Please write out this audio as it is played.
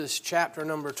This is chapter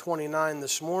number 29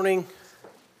 this morning.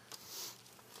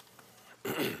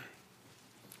 Man,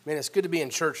 it's good to be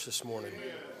in church this morning.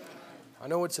 I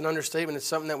know it's an understatement. It's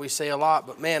something that we say a lot,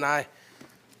 but man, I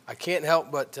can't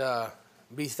help but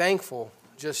be thankful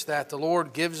just that the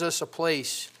Lord gives us a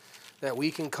place that we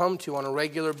can come to on a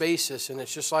regular basis, and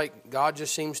it's just like God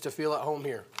just seems to feel at home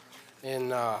here.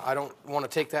 And I don't want to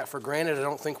take that for granted. I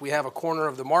don't think we have a corner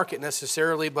of the market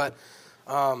necessarily, but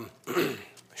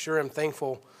sure am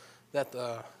thankful that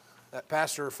that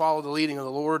pastor followed the leading of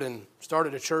the Lord and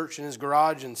started a church in his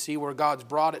garage and see where God's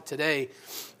brought it today.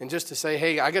 And just to say,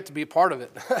 hey, I get to be a part of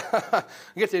it. I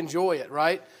get to enjoy it,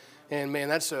 right? And man,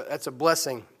 that's a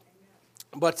blessing.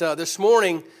 But this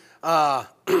morning, a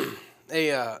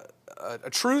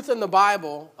truth in the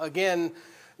Bible, again,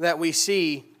 that we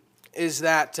see is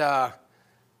that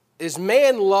is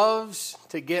man loves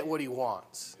to get what he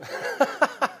wants.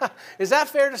 Is that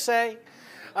fair to say?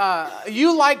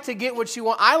 You like to get what you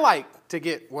want. I like to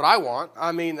get what I want.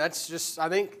 I mean, that's just, I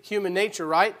think, human nature,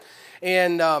 right?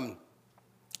 And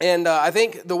I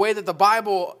think the way that the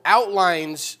Bible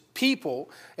outlines people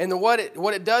and what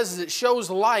it does is it shows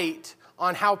light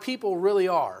on how people really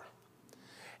are.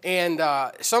 And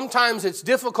sometimes it's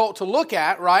difficult to look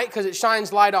at, right? Because it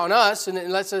shines light on us and it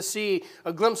lets us see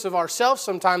a glimpse of ourselves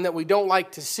sometime that we don't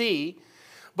like to see.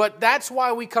 But that's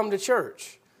why we come to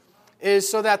church, is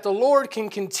so that the Lord can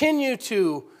continue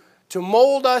to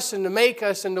mold us and to make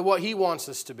us into what He wants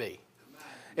us to be.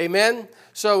 Amen?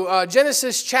 So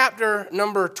Genesis chapter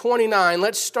number 29,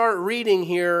 let's start reading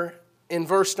here in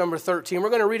verse number 13. We're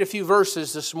going to read a few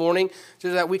verses this morning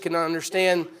so that we can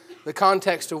understand the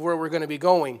context of where we're going to be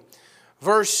going.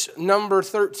 Verse number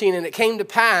 13, and it came to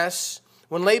pass,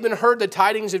 when Laban heard the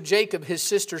tidings of Jacob, his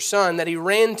sister's son, that he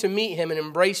ran to meet him and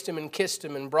embraced him and kissed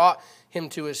him and brought him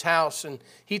to his house. And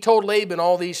he told Laban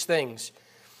all these things.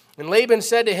 And Laban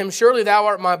said to him, surely thou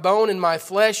art my bone and my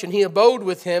flesh. And he abode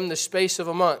with him the space of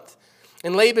a month.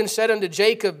 And Laban said unto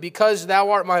Jacob, because thou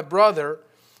art my brother,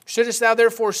 shouldest thou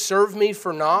therefore serve me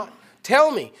for naught? Tell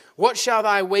me, what shall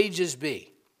thy wages be?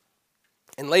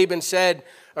 And Laban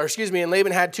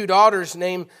had two daughters.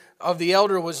 Name of the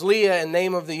elder was Leah, and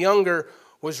name of the younger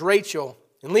was Rachel.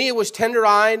 And Leah was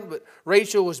tender-eyed, but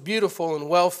Rachel was beautiful and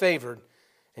well-favored.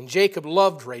 And Jacob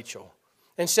loved Rachel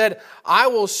and said, I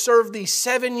will serve thee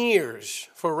 7 years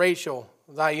for Rachel,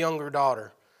 thy younger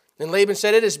daughter. And Laban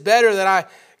said, it is better that I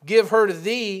give her to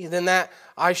thee than that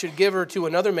I should give her to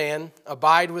another man.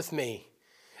 Abide with me.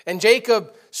 And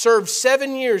Jacob served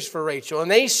 7 years for Rachel,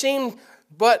 and they seemed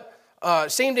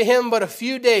to him but a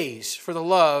few days for the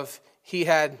love he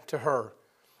had to her.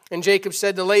 And Jacob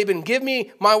said to Laban, give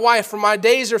me my wife, for my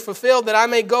days are fulfilled, that I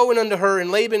may go in unto her. And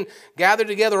Laban gathered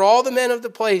together all the men of the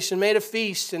place and made a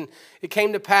feast. And it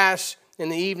came to pass in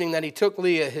the evening that he took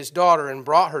Leah, his daughter, and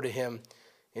brought her to him.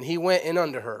 And he went in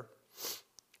unto her.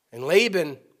 And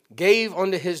Laban gave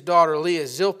unto his daughter Leah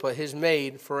Zilpah, his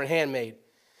maid, for a handmaid.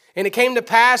 And it came to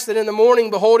pass that in the morning,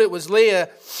 behold, it was Leah.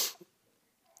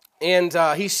 And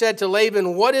he said to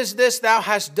Laban, what is this thou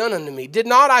hast done unto me? Did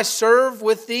not I serve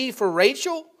with thee for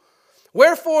Rachel?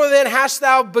 Wherefore then hast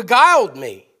thou beguiled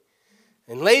me?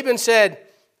 And Laban said,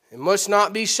 it must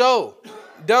not be so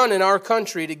done in our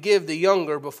country to give the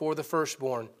younger before the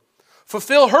firstborn.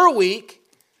 Fulfill her week,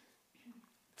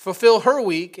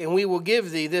 and we will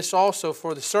give thee this also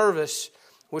for the service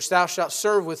which thou shalt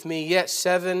serve with me yet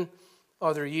 7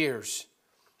 other years.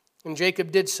 And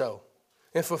Jacob did so,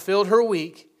 and fulfilled her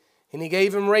week, and he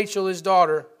gave him Rachel his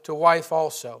daughter to wife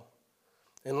also.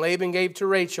 And Laban gave to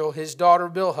Rachel his daughter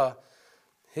Bilhah,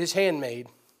 his handmaid,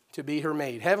 to be her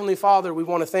maid. Heavenly Father, we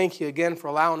want to thank you again for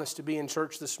allowing us to be in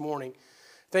church this morning.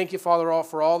 Thank you, Father,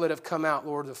 for all that have come out,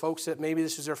 Lord. The folks that maybe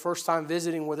this is their first time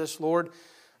visiting with us, Lord.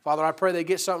 Father, I pray they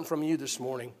get something from you this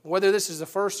morning. Whether this is the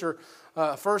first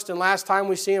and last time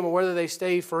we see them, or whether they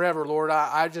stay forever, Lord,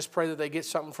 I just pray that they get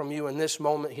something from you in this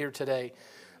moment here today.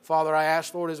 Father, I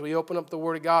ask, Lord, as we open up the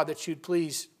Word of God, that you'd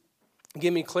please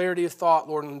give me clarity of thought,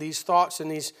 Lord, and these thoughts and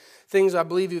these things I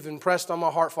believe you've impressed on my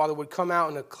heart, Father, would come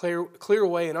out in a clear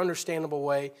way, an understandable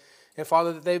way, and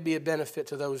Father, that they'd be a benefit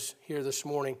to those here this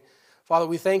morning. Father,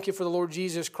 we thank you for the Lord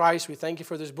Jesus Christ. We thank you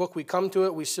for this book. We come to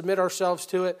it. We submit ourselves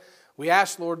to it. We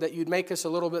ask, Lord, that you'd make us a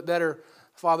little bit better,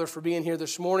 Father, for being here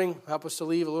this morning. Help us to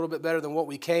leave a little bit better than what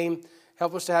we came.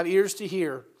 Help us to have ears to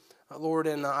hear, Lord,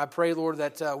 and I pray, Lord,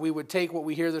 that we would take what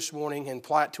we hear this morning and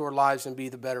apply it to our lives and be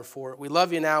the better for it. We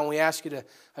love you now, and we ask you to,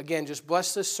 again, just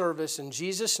bless this service in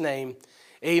Jesus' name.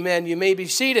 Amen. You may be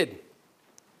seated.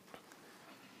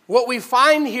 What we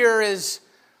find here is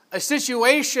a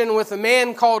situation with a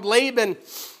man called Laban,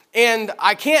 and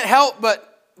I can't help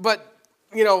but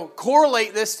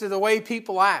correlate this to the way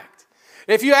people act.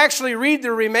 If you actually read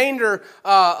the remainder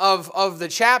of the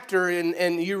chapter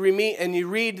and you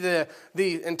read the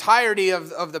entirety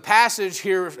of the passage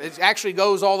here, it actually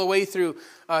goes all the way through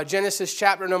Genesis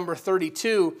chapter number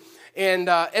 32. And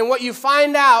what you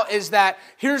find out is that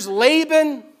here's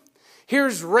Laban,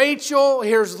 here's Rachel,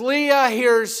 here's Leah,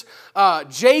 here's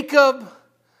Jacob,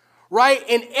 right?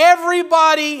 And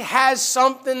everybody has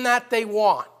something that they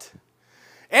want.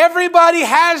 Everybody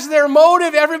has their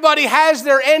motive. Everybody has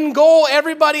their end goal.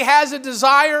 Everybody has a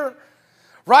desire,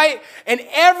 right? And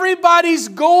everybody's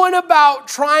going about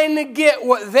trying to get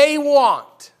what they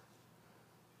want.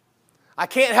 I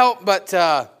can't help but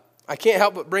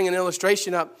bring an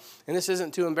illustration up, and this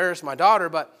isn't to embarrass my daughter,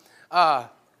 but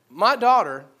my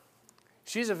daughter,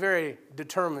 she's a very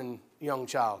determined young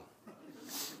child.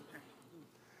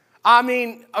 I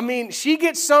mean, she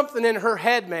gets something in her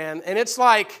head, man, and it's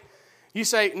like, you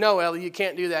say, no, Ellie, you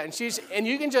can't do that. And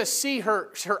you can just see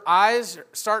her eyes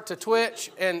start to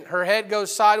twitch and her head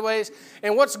goes sideways.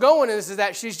 And what's going is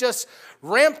that she's just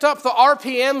ramped up the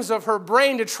RPMs of her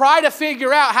brain to try to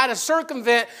figure out how to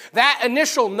circumvent that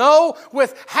initial no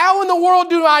with how in the world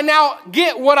do I now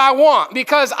get what I want?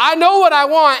 Because I know what I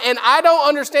want and I don't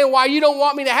understand why you don't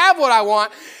want me to have what I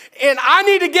want and I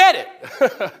need to get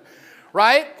it.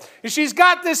 Right? And she's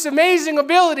got this amazing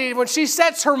ability. When she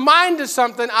sets her mind to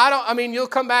something, you'll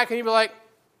come back and you'll be like,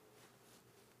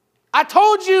 I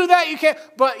told you that you can't,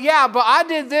 but I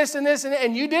did this and this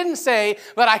and you didn't say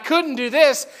that I couldn't do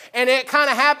this, and it kind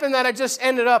of happened that I just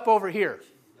ended up over here.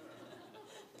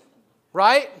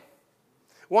 Right?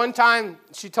 One time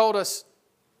she told us,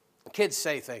 kids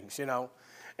say things,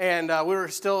 and we were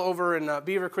still over in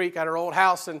Beaver Creek at her old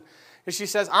house, and she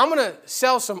says, I'm going to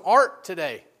sell some art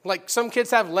today. Like some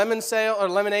kids have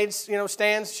lemonade,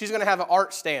 stands. She's going to have an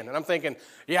art stand. And I'm thinking,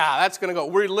 yeah, that's going to go.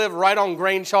 We live right on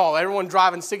Grange Hall. Everyone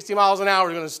driving 60 miles an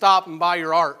hour is going to stop and buy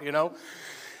your art, And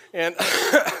and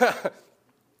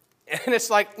it's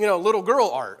like, little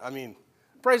girl art. I mean,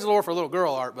 praise the Lord for little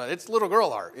girl art, but it's little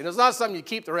girl art. It's not something you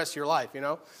keep the rest of your life,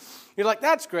 You're like,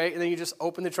 that's great. And then you just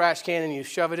open the trash can and you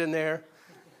shove it in there.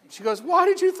 She goes, why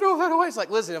did you throw that away? It's like,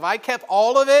 listen, if I kept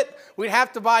all of it, we'd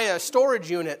have to buy a storage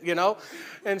unit,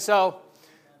 And so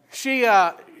she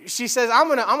says, I'm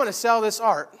gonna sell this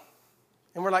art.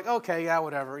 And we're like, okay, yeah,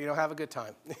 whatever, have a good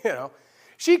time,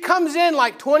 She comes in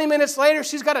like 20 minutes later,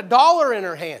 she's got $1 in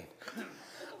her hand. And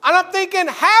I'm thinking,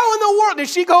 how in the world? Did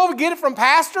she go over and get it from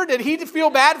Pastor? Did he feel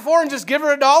bad for her and just give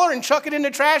her $1 and chuck it in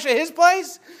the trash at his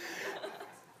place?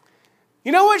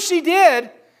 You know what she did?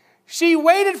 She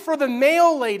waited for the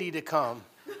mail lady to come.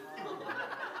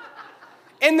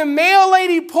 And the mail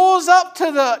lady pulls up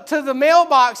to the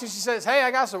mailbox and she says, hey,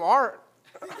 I got some art.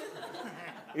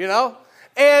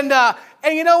 And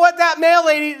you know what? That mail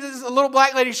lady, this is a little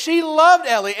black lady, she loved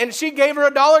Ellie. And she gave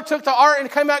her $1, took the art, and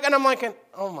came back. And I'm like,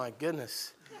 oh my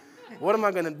goodness, what am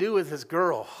I going to do with this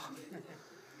girl?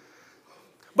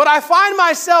 But I find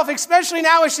myself, especially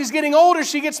now as she's getting older,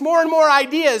 she gets more and more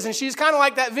ideas, and she's kind of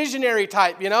like that visionary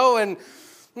type, and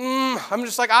I'm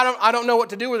just like, I don't know what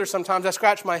to do with her sometimes. I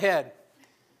scratch my head.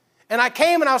 And I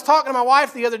came and I was talking to my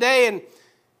wife the other day,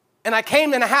 and I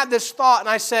came and I had this thought, and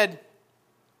I said,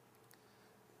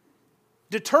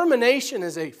 determination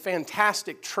is a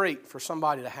fantastic trait for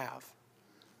somebody to have.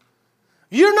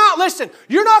 You're not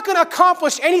going to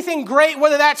accomplish anything great,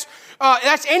 whether that's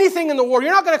anything in the world.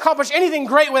 You're not going to accomplish anything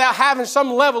great without having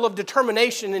some level of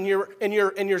determination in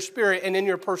your spirit and in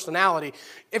your personality.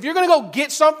 If you're going to go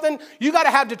get something, you got to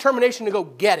have determination to go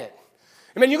get it.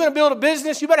 I mean, you're going to build a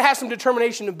business, you better have some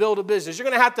determination to build a business. You're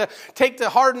going to have to take the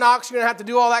hard knocks, you're going to have to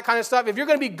do all that kind of stuff. If you're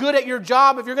going to be good at your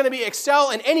job, if you're going to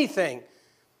excel in anything,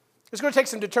 it's going to take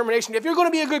some determination. If you're going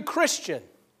to be a good Christian,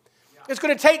 it's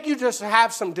going to take you just to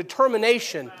have some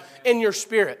determination in your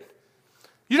spirit.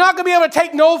 You're not going to be able to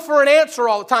take no for an answer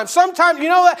all the time. Sometimes,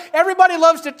 everybody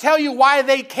loves to tell you why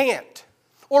they can't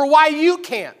or why you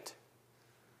can't.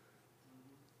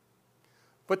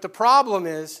 But the problem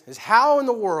is how in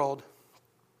the world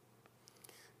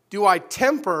do I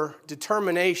temper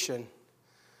determination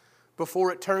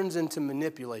before it turns into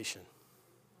manipulation?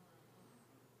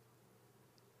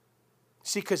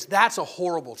 See, because that's a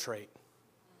horrible trait.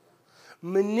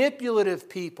 Manipulative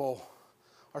people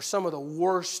are some of the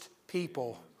worst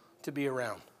people to be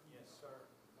around.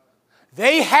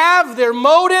 They have their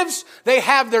motives, they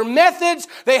have their methods,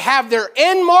 they have their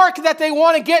end mark that they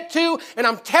want to get to, and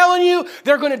I'm telling you,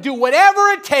 they're going to do whatever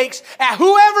it takes at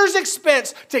whoever's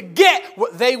expense to get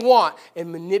what they want.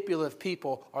 And manipulative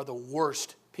people are the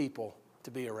worst people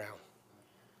to be around.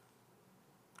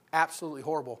 Absolutely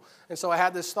horrible. And so I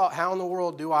had this thought, how in the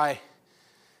world do I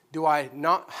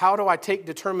how do I take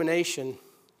determination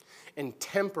and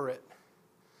temper it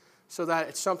so that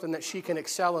it's something that she can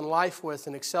excel in life with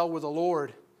and excel with the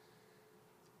Lord,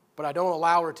 but I don't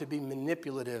allow her to be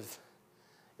manipulative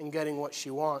in getting what she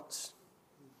wants.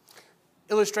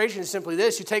 Illustration is simply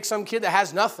this. You take some kid that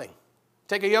has nothing.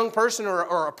 Take a young person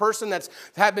or a person that's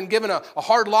had been given a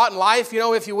hard lot in life,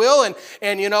 if you will.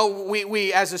 And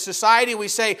we as a society, we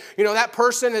say, that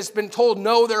person has been told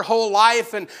no their whole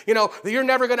life. And, you're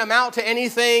never going to amount to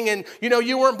anything. And,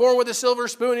 you weren't born with a silver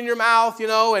spoon in your mouth,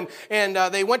 And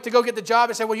they went to go get the job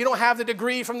and said, well, you don't have the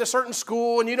degree from the certain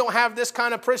school. And you don't have this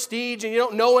kind of prestige. And you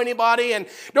don't know anybody. And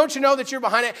don't you know that you're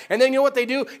behind it? And then what they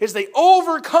do is they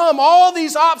overcome all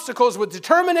these obstacles with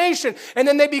determination. And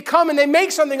then they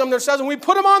make something of themselves. And we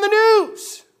put them on the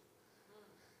news.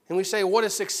 And we say, what a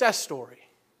success story.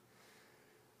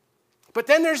 But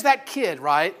then there's that kid,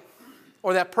 right?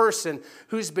 Or that person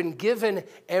who's been given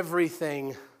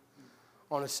everything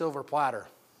on a silver platter.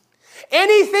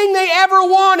 Anything they ever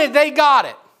wanted, they got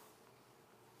it.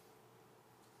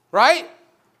 Right?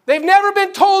 They've never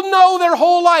been told no their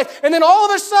whole life. And then all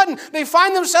of a sudden, they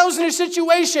find themselves in a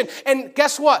situation. And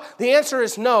guess what? The answer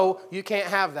is no, you can't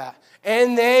have that.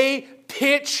 And they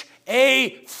pitch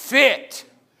a fit.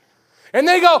 And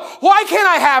they go, why can't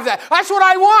I have that? That's what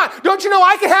I want. Don't you know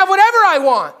I can have whatever I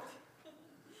want?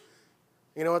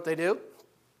 You know what they do?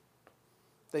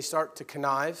 They start to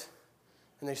connive,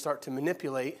 and they start to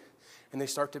manipulate, and they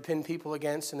start to pin people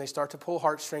against, and they start to pull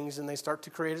heartstrings, and they start to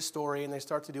create a story, and they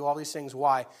start to do all these things.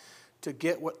 Why? To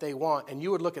get what they want. And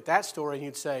you would look at that story, and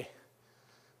you'd say,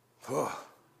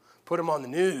 put them on the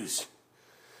news,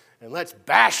 and let's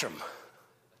bash them.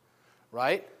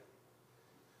 Right?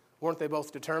 Weren't they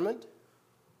both determined?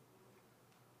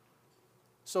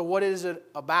 So what is it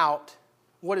about?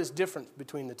 What is different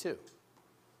between the two?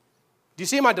 Do you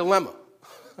see my dilemma?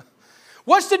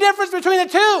 What's the difference between the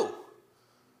two?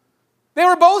 They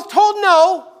were both told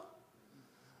no,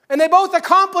 and they both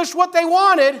accomplished what they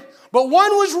wanted, but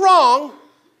one was wrong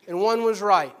and one was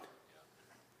right.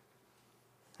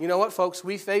 You know what, folks?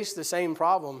 We face the same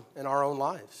problem in our own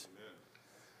lives.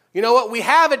 You know what? We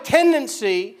have a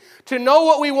tendency to know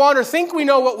what we want or think we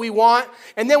know what we want,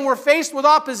 and then we're faced with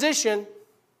opposition.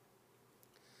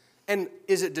 And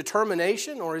is it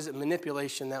determination or is it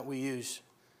manipulation that we use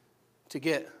to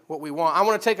get what we want? I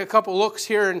want to take a couple looks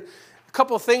here and a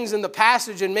couple things in the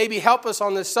passage and maybe help us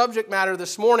on this subject matter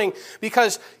this morning,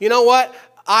 because you know what?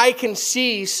 I can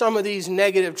see some of these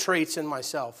negative traits in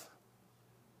myself.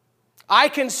 I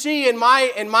can see in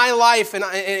my life and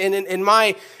in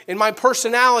my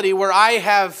personality where I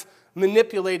have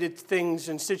manipulated things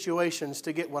and situations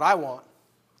to get what I want.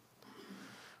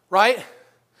 Right?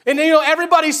 And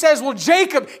everybody says, well,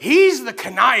 Jacob, he's the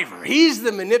conniver. He's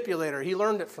the manipulator. He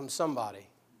learned it from somebody.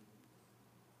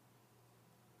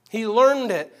 He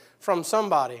learned it from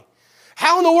somebody.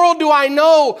 How in the world do I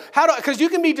know? Because you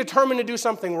can be determined to do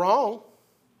something wrong.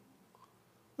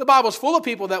 The Bible's full of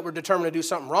people that were determined to do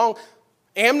something wrong.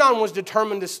 Amnon was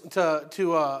determined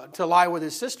to lie with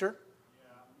his sister.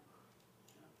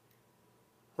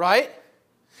 Right?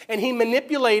 And he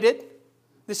manipulated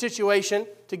the situation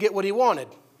to get what he wanted.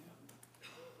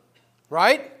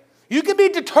 Right? You can be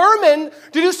determined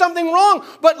to do something wrong,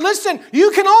 but listen,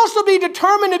 you can also be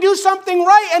determined to do something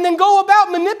right and then go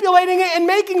about manipulating it and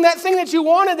making that thing that you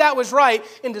wanted that was right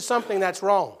into something that's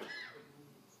wrong.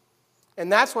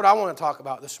 And that's what I want to talk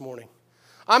about this morning.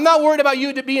 I'm not worried about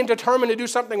you being determined to do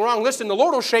something wrong. Listen, the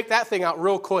Lord will shake that thing out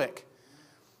real quick.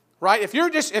 Right? If you're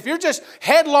just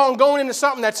headlong going into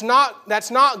something that's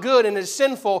not good and is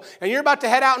sinful, and you're about to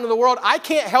head out into the world, I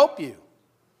can't help you.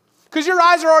 Because your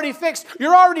eyes are already fixed.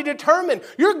 You're already determined.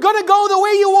 You're going to go the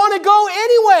way you want to go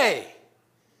anyway.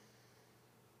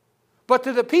 But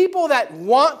to the people that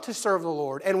want to serve the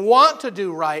Lord and want to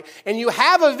do right, and you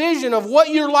have a vision of what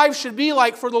your life should be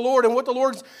like for the Lord and what the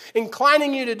Lord's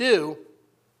inclining you to do,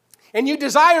 and you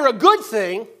desire a good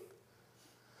thing,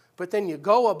 but then you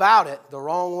go about it the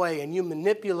wrong way and you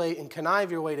manipulate and connive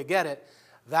your way to get it,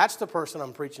 that's the person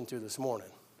I'm preaching to this morning.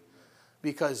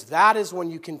 Because that is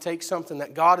when you can take something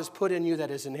that God has put in you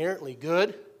that is inherently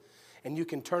good and you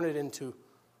can turn it into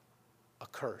a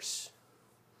curse.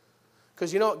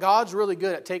 Because you know what? God's really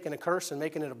good at taking a curse and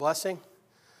making it a blessing,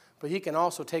 but He can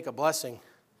also take a blessing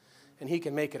and He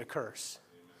can make it a curse.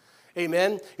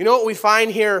 Amen? You know what we find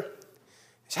here?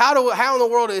 How in the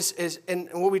world is and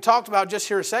what we talked about just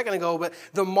here a second ago, but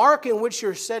the mark in which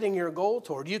you're setting your goal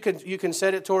toward. You can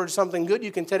set it towards something good.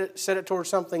 You can set it towards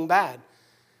something bad.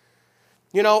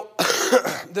 You know,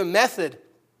 the method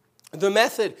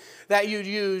that you'd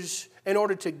use in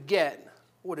order to get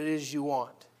what it is you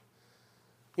want.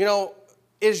 You know,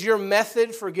 Is your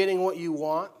method for getting what you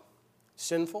want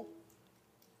sinful?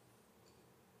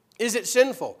 Is it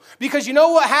sinful? Because you know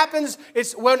what happens?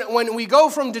 It's when we go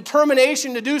from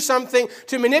determination to do something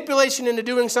to manipulation into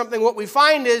doing something, what we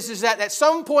find is that at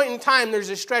some point in time there's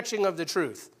a stretching of the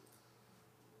truth.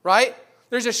 Right?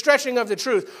 There's a stretching of the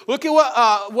truth. Look at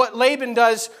what Laban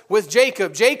does with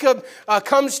Jacob. Jacob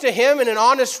comes to him in an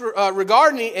honest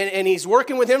regard, and he's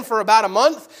working with him for about a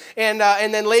month. And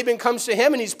then Laban comes to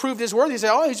him, and he's proved his worth. He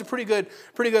said, "Oh, he's a pretty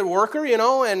good worker, you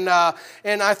know." And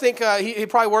I think he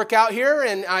probably work out here,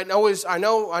 and I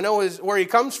know where he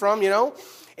comes from, you know.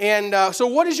 And so,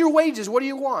 what is your wages? What do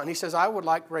you want? And he says, "I would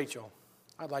like Rachel.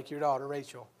 I'd like your daughter,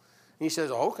 Rachel." And he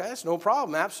says, "Oh, okay, that's no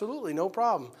problem. Absolutely, no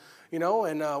problem." You know,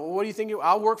 and what do you think?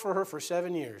 I'll work for her for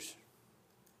 7 years.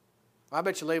 I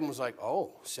bet you Laban was like,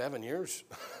 "Oh, 7 years?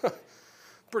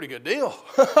 Pretty good deal."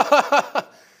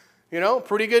 You know,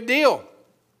 pretty good deal.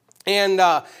 And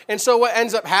so what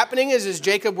ends up happening is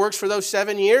Jacob works for those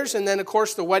 7 years, and then of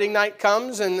course the wedding night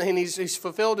comes, and he's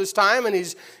fulfilled his time, and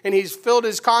he's filled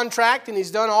his contract, and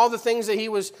he's done all the things that he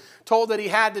was told that he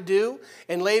had to do.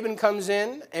 And Laban comes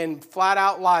in and flat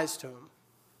out lies to him.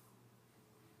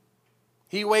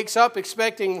 He wakes up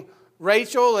expecting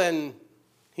Rachel, and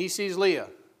he sees Leah.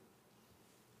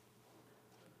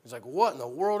 He's like, "What in the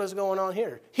world is going on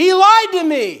here?" He lied to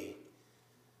me,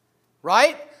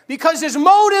 right? Because his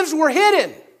motives were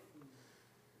hidden.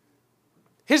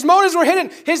 His motives were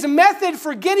hidden. His method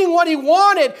for getting what he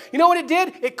wanted, you know what it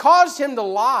did? It caused him to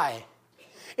lie.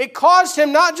 It caused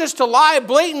him not just to lie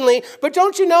blatantly, but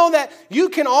don't you know that you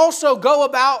can also go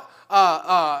about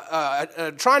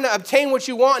trying to obtain what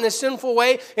you want in a sinful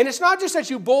way? And it's not just that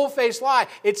you bull-faced lie.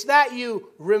 It's that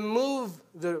you remove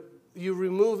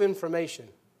information.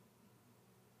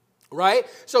 Right?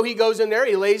 So he goes in there,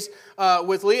 he lays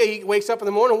with Leah, he wakes up in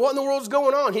the morning, what in the world's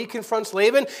going on? He confronts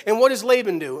Laban, and what does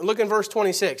Laban do? Look in verse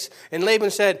 26. And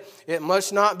Laban said, "It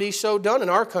must not be so done in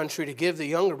our country to give the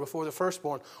younger before the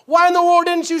firstborn." Why in the world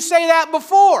didn't you say that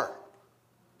before?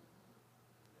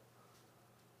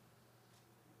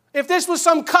 If this was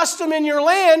some custom in your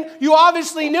land, you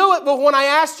obviously knew it, but when I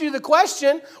asked you the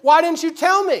question, why didn't you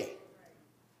tell me?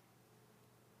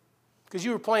 Because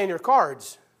you were playing your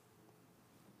cards.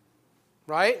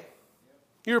 Right?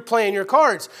 You were playing your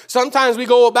cards. Sometimes we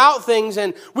go about things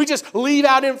and we just leave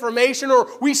out information,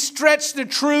 or we stretch the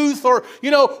truth, or,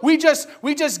 you know, we just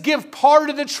give part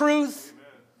of the truth.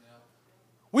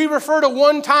 We refer to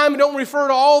one time and don't refer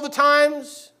to all the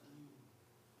times.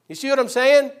 You see what I'm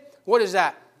saying? What is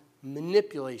that?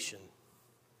 Manipulation.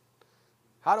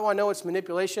 How do I know it's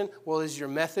manipulation? Well, is your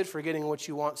method for getting what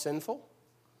you want sinful?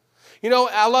 You know,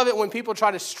 I love it when people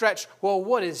try to stretch, well,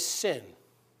 what is sin?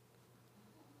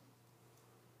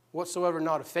 Whatsoever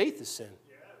not of faith is sin.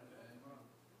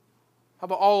 How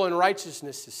about all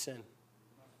unrighteousness is sin?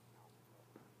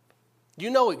 You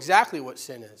know exactly what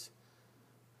sin is.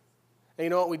 And you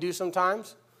know what we do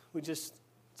sometimes? We just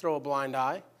throw a blind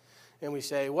eye and we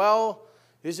say, well,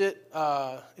 is it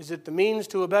the means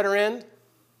to a better end?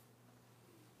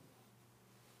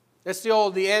 It's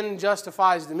the end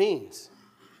justifies the means.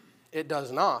 It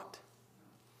does not.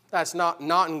 That's not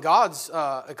in God's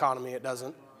economy, it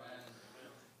doesn't.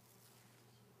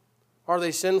 Are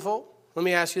they sinful? Let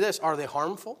me ask you this. Are they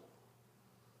harmful?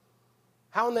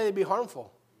 How can they be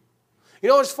harmful? You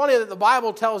know, it's funny that the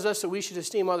Bible tells us that we should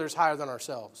esteem others higher than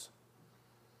ourselves.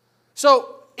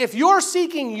 So, if you're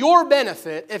seeking your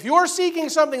benefit, if you're seeking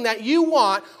something that you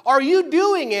want, are you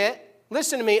doing it,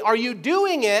 listen to me, are you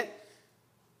doing it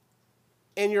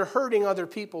and you're hurting other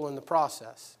people in the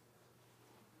process?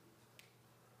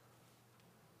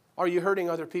 Are you hurting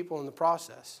other people in the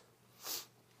process?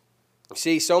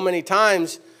 See, so many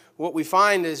times what we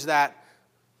find is that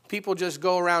people just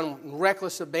go around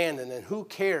reckless abandon, and who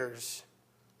cares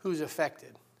who's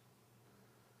affected?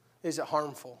 Is it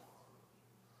harmful?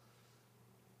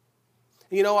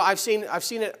 You know, I've seen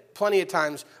it plenty of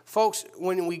times. Folks,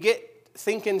 when we get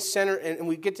thinking center and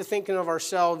we get to thinking of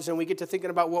ourselves and we get to thinking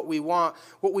about what we want,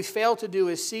 what we fail to do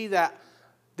is see that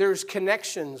there's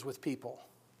connections with people.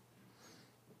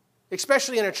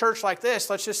 Especially in a church like this,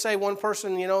 let's just say one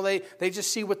person, you know, they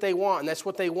just see what they want, and that's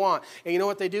what they want. And you know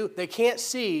what they do? They can't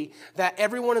see that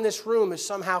everyone in this room is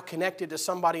somehow connected to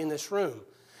somebody in this room.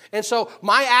 And so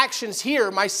my actions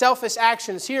here, my selfish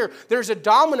actions here, there's a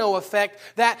domino effect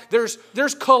that there's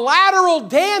collateral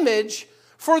damage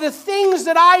for the things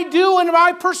that I do and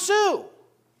I pursue.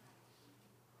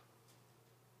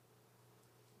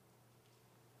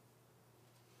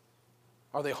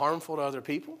 Are they harmful to other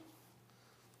people?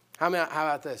 How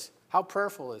about this? How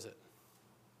prayerful is it?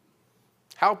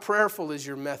 How prayerful is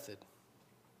your method?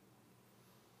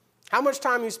 How much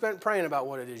time you spent praying about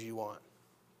what it is you want?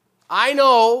 I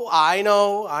know.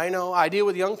 I deal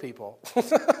with young people.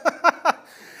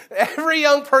 Every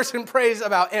young person prays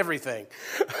about everything.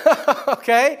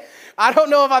 Okay? I don't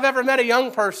know if I've ever met a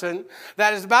young person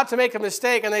that is about to make a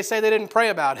mistake and they say they didn't pray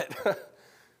about it.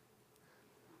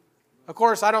 Of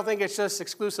course, I don't think it's just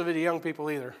exclusive to young people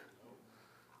either.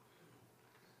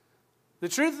 The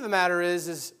truth of the matter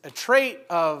is a trait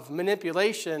of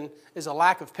manipulation is a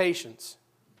lack of patience.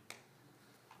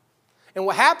 And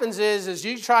what happens is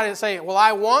you try to say, well,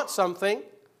 I want something,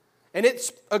 and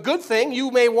it's a good thing.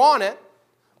 You may want it,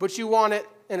 but you want it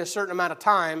in a certain amount of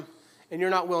time, and you're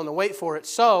not willing to wait for it.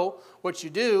 So what you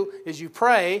do is you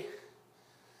pray.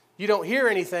 You don't hear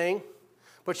anything,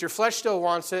 but your flesh still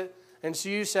wants it. And so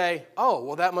you say, oh,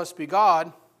 well, that must be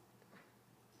God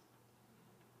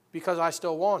because I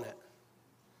still want it.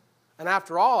 And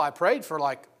after all, I prayed for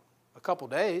like a couple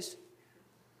days.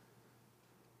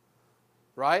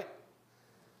 Right?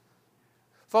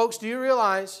 Folks, do you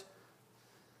realize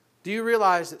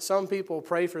that some people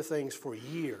pray for things for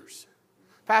years?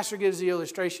 Pastor gives the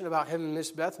illustration about him and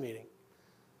Miss Beth meeting.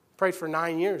 Prayed for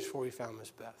 9 years before he found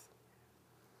Miss Beth.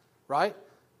 Right?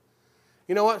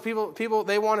 You know what? People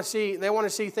they want to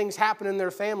see things happen in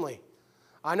their family.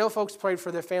 I know folks prayed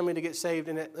for their family to get saved,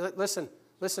 and listen.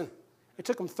 It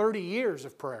took them 30 years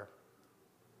of prayer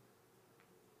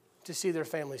to see their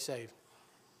family saved.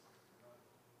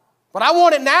 But I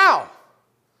want it now.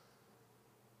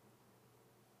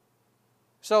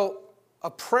 So, a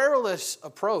prayerless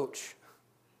approach,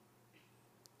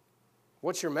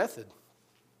 what's your method?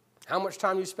 How much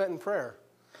time you spent in prayer?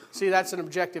 See, that's an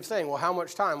objective thing. Well, how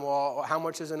much time? Well, how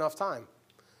much is enough time?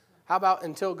 How about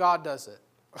until God does it?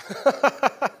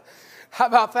 How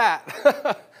about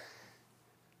that?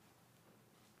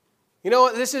 You know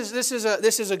what? This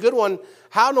is a good one.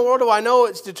 How in the world do I know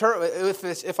it's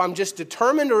if I'm just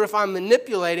determined or if I'm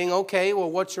manipulating? Okay, well,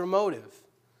 what's your motive?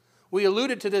 We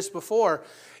alluded to this before.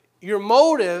 Your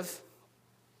motive,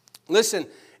 listen,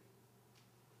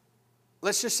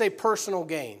 let's just say personal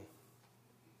gain.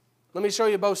 Let me show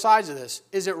you both sides of this.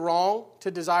 Is it wrong to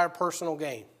desire personal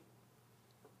gain?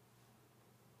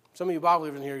 Some of you Bible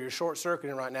believers in here, you're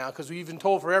short-circuiting right now because we've been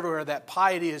told for everywhere that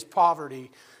piety is poverty,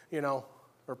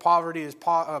 or poverty is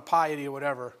piety or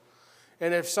whatever.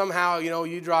 And if somehow,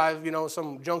 you drive,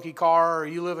 some junky car or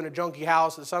you live in a junky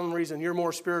house, for some reason you're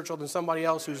more spiritual than somebody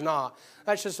else who's not.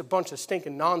 That's just a bunch of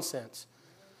stinking nonsense.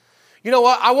 You know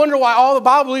what? I wonder why all the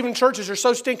Bible-believing churches are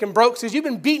so stinking broke, because you've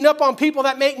been beating up on people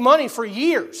that make money for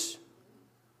years.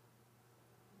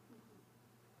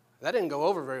 That didn't go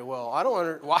over very well. I don't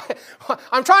understand why.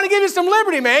 I'm trying to give you some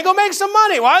liberty, man. Go make some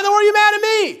money. Why in the world are you mad at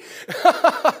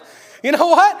me? You know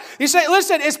what? You say,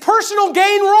 listen, is personal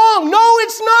gain wrong? No,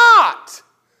 it's not.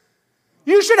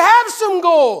 You should have some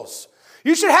goals.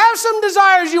 You should have some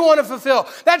desires you want to fulfill.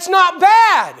 That's not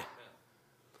bad.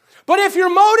 But if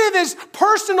your motive is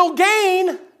personal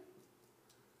gain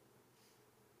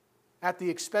at the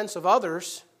expense of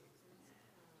others,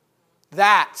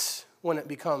 that's when it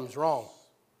becomes wrong.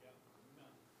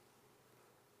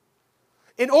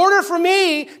 In order for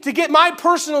me to get my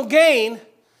personal gain,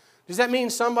 does that mean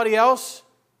somebody else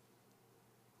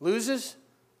loses?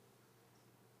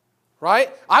 Right?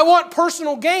 I want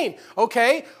personal gain.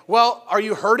 Okay, well, are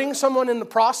you hurting someone in the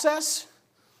process?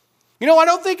 I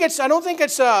don't think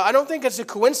it's a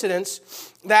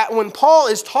coincidence that when Paul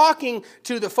is talking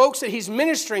to the folks that he's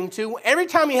ministering to, every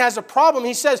time he has a problem,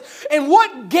 he says, "And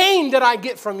what gain did I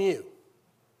get from you?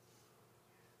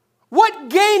 What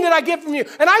gain did I get from you?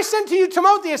 And I sent to you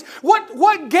Timotheus.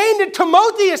 What gain did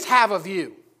Timotheus have of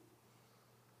you?"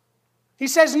 He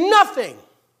says, "Nothing.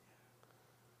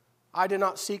 I did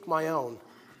not seek my own,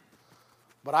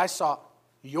 but I sought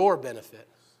your benefit."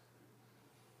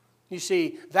 You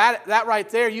see, that right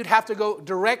there, you'd have to go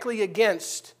directly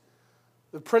against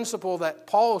the principle that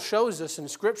Paul shows us in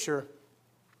Scripture.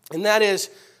 And that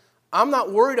is, I'm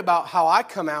not worried about how I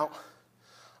come out.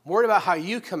 I'm worried about how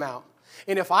you come out.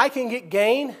 And if I can get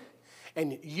gain,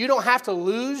 and you don't have to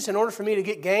lose in order for me to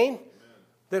get gain,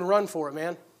 then run for it,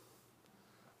 man.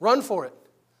 Run for it.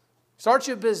 Start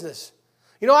your business.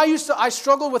 I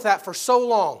struggled with that for so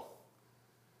long.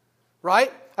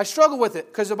 Right? I struggle with it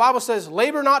because the Bible says,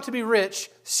 labor not to be rich,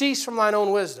 cease from thine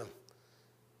own wisdom.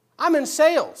 I'm in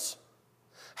sales.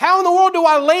 How in the world do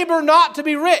I labor not to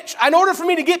be rich? In order for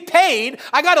me to get paid,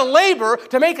 I got to labor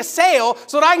to make a sale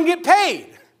so that I can get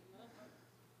paid.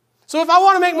 So if I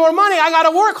want to make more money, I got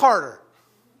to work harder.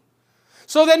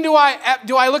 So then do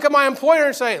I look at my employer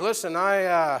and say, listen,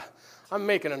 I'm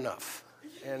making enough.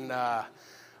 And I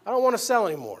don't want to sell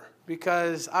anymore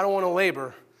because I don't want to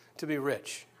labor to be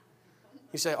rich.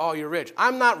 You say, oh, you're rich.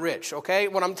 I'm not rich, okay?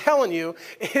 What I'm telling you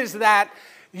is that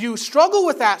you struggle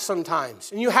with that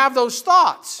sometimes, and you have those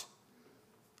thoughts.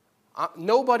 I'm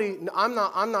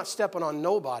not stepping on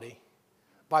nobody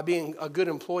by being a good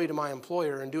employee to my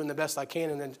employer and doing the best I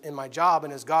can in my job.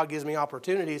 And as God gives me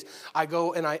opportunities, I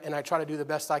go and I try to do the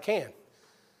best I can.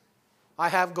 I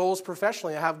have goals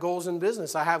professionally. I have goals in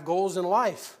business. I have goals in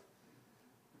life.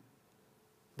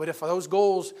 But if those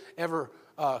goals ever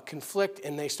conflict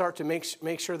and they start to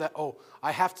make sure that, oh,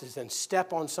 I have to then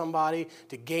step on somebody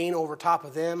to gain over top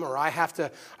of them, or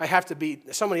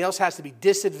somebody else has to be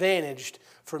disadvantaged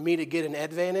for me to get an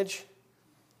advantage,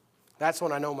 that's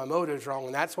when I know my motive's wrong,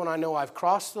 and that's when I know I've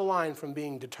crossed the line from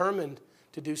being determined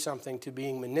to do something to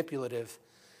being manipulative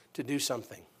to do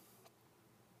something.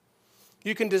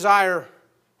 You can desire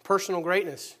personal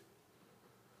greatness.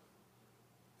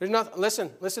 There's nothing.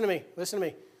 Listen to me.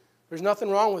 There's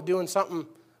nothing wrong with doing something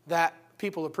that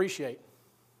people appreciate.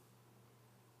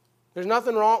 There's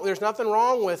nothing wrong with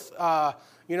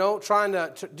trying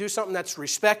to do something that's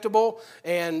respectable,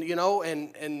 and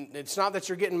and it's not that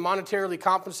you're getting monetarily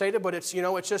compensated, but it's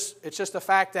just the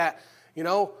fact that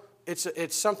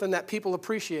it's something that people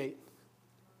appreciate.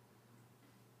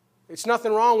 It's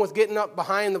nothing wrong with getting up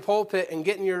behind the pulpit and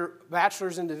getting your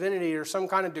bachelor's in divinity or some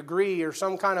kind of degree or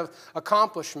some kind of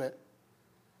accomplishment,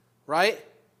 right?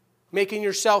 Making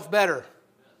yourself better.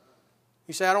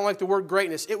 You say, I don't like the word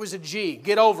greatness. It was a G.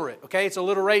 Get over it, okay? It's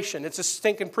alliteration. It's a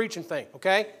stinking preaching thing,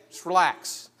 okay? Just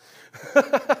relax.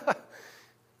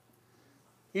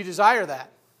 You desire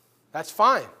that. That's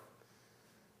fine.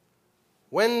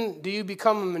 When do you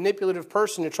become a manipulative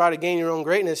person to try to gain your own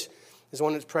greatness? Is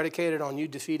when it's predicated on you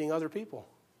defeating other people.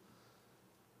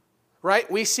 Right?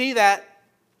 We see that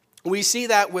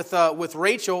with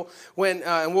Rachel when,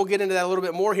 and we'll get into that a little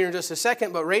bit more here in just a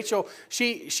second. But Rachel,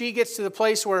 she gets to the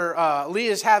place where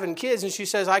Leah's having kids, and she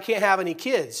says, "I can't have any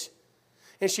kids."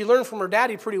 And she learned from her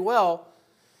daddy pretty well.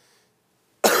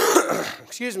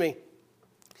 Excuse me.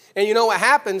 And you know what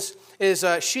happens is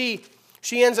she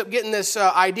ends up getting this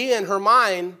idea in her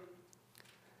mind.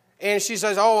 And she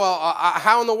says, oh, well,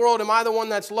 how in the world am I the one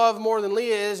that's loved more than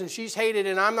Leah is? And she's hated,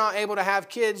 and I'm not able to have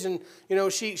kids. And,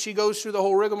 she goes through the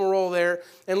whole rigmarole there.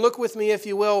 And look with me, if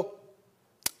you will,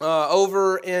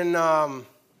 over in,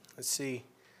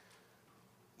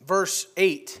 verse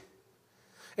 8.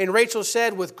 And Rachel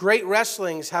said, with great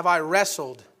wrestlings have I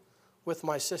wrestled with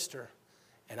my sister,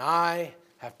 and I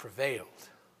have prevailed.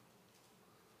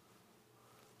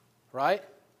 Right?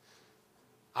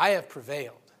 I have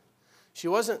prevailed. She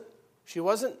wasn't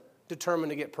determined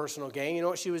to get personal gain. You know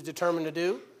what she was determined to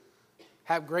do?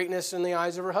 Have greatness in the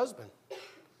eyes of her husband.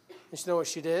 And you know what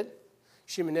she did?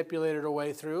 She manipulated her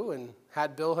way through and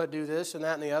had Bilhah do this and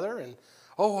that and the other. And,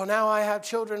 oh, well, now I have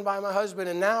children by my husband,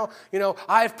 and now,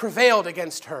 I've prevailed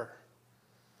against her.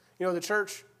 The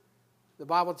church, the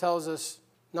Bible tells us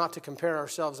not to compare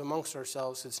ourselves amongst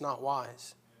ourselves. It's not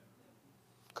wise.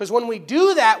 Because when we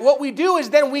do that, what we do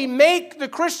is then we make the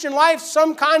Christian life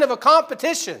some kind of a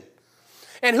competition.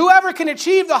 And whoever can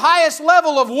achieve the highest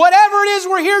level of whatever it is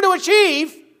we're here to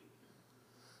achieve,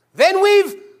 then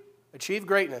we've achieved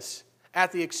greatness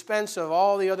at the expense of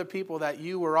all the other people that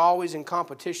you were always in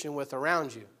competition with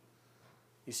around you.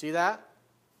 You see that?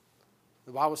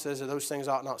 The Bible says that those things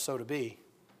ought not so to be.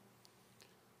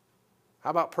 How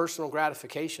about personal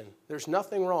gratification? There's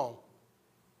nothing wrong.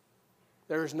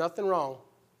 There is nothing wrong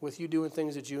with you doing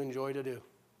things that you enjoy to do.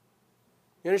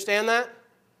 You understand that?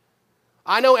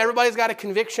 I know everybody's got a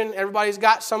conviction. Everybody's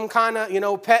got some kind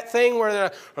of, pet thing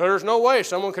where there's no way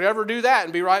someone could ever do that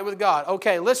and be right with God.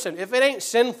 Okay, listen, if it ain't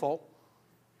sinful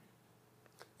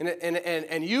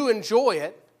and you enjoy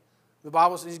it, the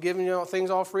Bible says He's giving you things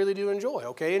all freely to enjoy.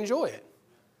 Okay, enjoy it.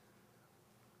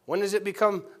 When does it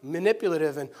become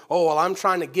manipulative and, I'm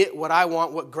trying to get what I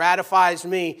want, what gratifies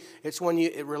me? It's when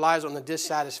it relies on the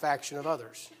dissatisfaction of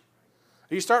others.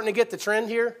 Are you starting to get the trend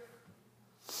here?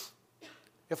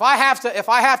 If I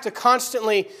have to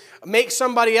constantly make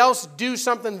somebody else do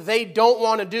something they don't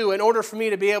want to do in order for me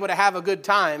to be able to have a good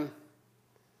time,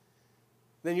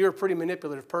 then you're a pretty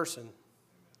manipulative person.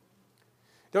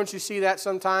 Don't you see that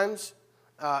sometimes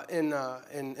in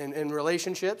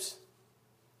relationships?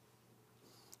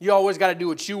 You always got to do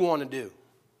what you want to do.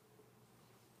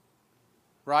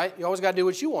 Right? You always got to do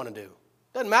what you want to do.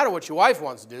 Doesn't matter what your wife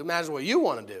wants to do. It matters what you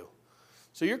want to do.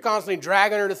 So you're constantly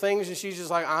dragging her to things, and she's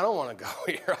just like, I don't want to go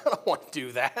here. I don't want to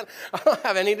do that. I don't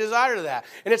have any desire to that.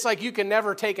 And it's like you can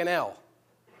never take an L.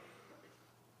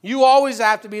 You always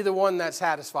have to be the one that's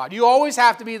satisfied. You always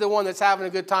have to be the one that's having a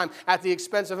good time at the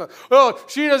expense of,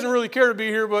 she doesn't really care to be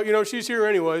here, but, she's here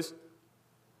anyways.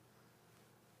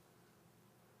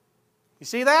 You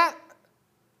see that?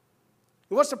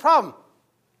 What's the problem?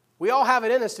 We all have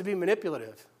it in us to be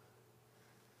manipulative.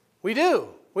 We do.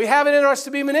 We have it in us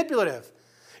to be manipulative.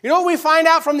 You know what we find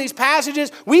out from these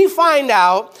passages? We find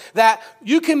out that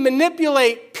you can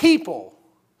manipulate people.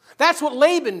 That's what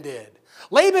Laban did.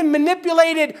 Laban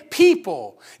manipulated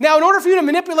people. Now, in order for you to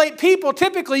manipulate people,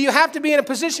 typically you have to be in a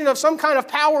position of some kind of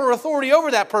power or authority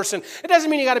over that person. It doesn't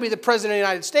mean you got to be the president of the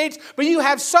United States, but you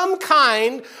have some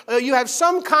kind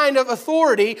of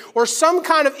authority or some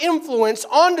kind of influence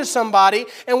onto somebody.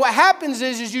 And what happens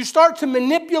is you start to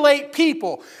manipulate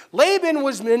people. Laban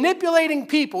was manipulating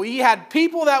people. He had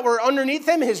people that were underneath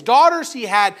him, his daughters. He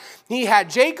had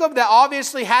Jacob that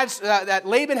obviously had, that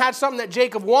Laban had something that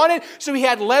Jacob wanted, so he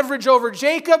had leverage over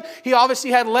Jacob. He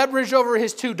obviously had leverage over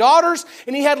his two daughters,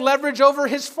 and he had leverage over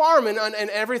his farm and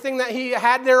everything that he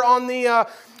had there on the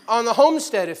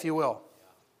homestead, if you will.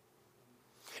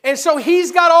 And so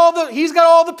he's got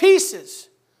all the pieces.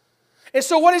 And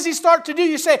so what does he start to do?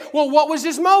 You say, well, what was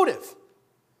his motive?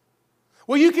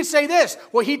 Well, you could say this.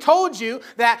 Well, he told you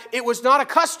that it was not a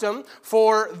custom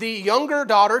for the younger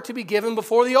daughter to be given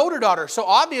before the older daughter. So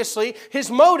obviously,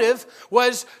 his motive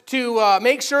was to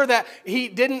make sure that he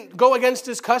didn't go against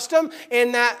his custom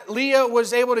and that Leah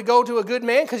was able to go to a good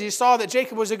man because he saw that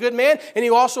Jacob was a good man, and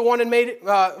he also wanted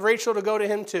Rachel to go to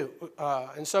him too.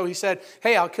 And so he said,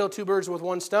 hey, I'll kill two birds with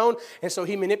one stone. And so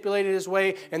he manipulated his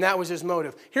way, and that was his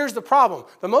motive. Here's the problem.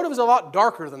 The motive is a lot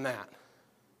darker than that.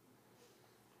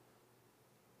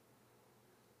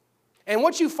 And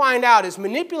what you find out is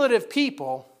manipulative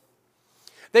people,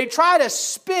 they try to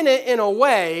spin it in a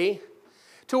way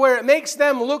to where it makes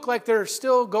them look like they're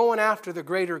still going after the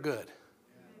greater good.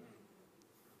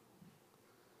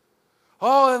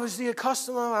 Oh, it was the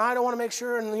customer, and I don't want to make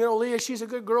sure, and Leah, she's a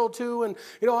good girl too, and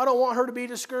I don't want her to be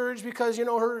discouraged because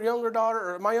her younger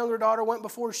daughter, or my younger daughter went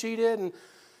before she did, and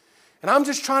I'm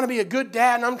just trying to be a good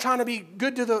dad, and I'm trying to be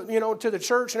good to the to the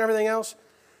church and everything else.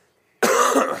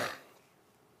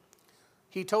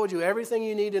 He told you everything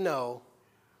you need to know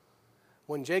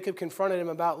when Jacob confronted him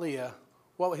about Leah,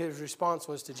 what his response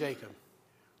was to Jacob.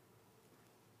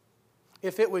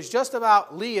 If it was just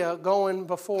about Leah going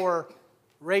before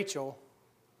Rachel,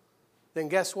 then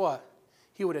guess what?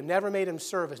 He would have never made him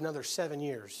serve another 7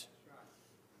 years.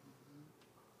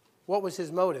 What was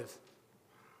his motive?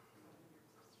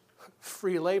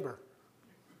 Free labor.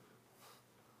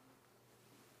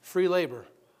 Free labor.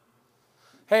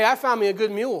 Hey, I found me a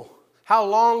good mule. How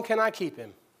long can I keep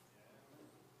him?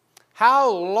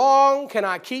 How long can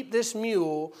I keep this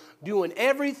mule doing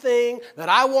everything that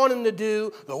I want him to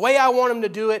do, the way I want him to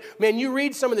do it? Man, you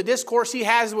read some of the discourse he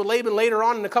has with Laban later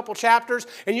on in a couple chapters,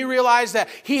 and you realize that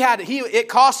it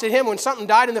costed him when something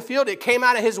died in the field. It came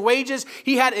out of his wages.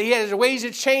 He had his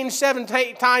wages changed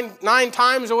 9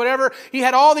 times or whatever. He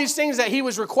had all these things that he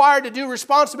was required to do,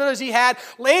 responsibilities he had.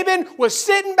 Laban was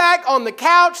sitting back on the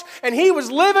couch, and he was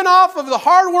living off of the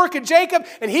hard work of Jacob,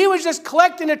 and he was just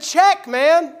collecting a check,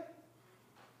 man.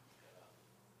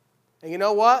 And you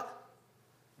know what?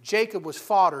 Jacob was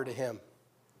fodder to him.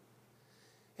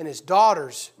 And his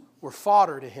daughters were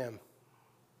fodder to him.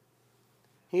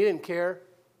 He didn't care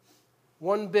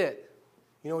one bit.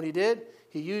 You know what he did?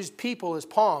 He used people as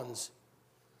pawns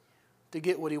to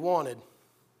get what he wanted.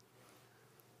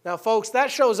 Now, folks,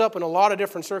 that shows up in a lot of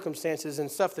different circumstances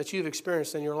and stuff that you've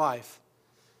experienced in your life.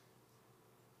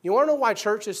 You want to know why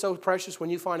church is so precious when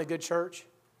you find a good church?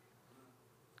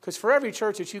 Because for every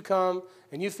church that you come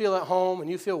and you feel at home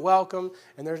and you feel welcome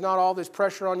and there's not all this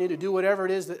pressure on you to do whatever it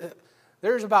is,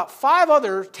 there's about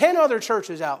 10 other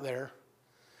churches out there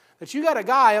that you got a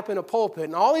guy up in a pulpit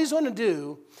and all he's going to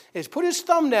do is put his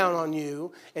thumb down on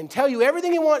you and tell you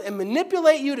everything he wants and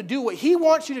manipulate you to do what he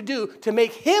wants you to do to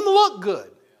make him look good.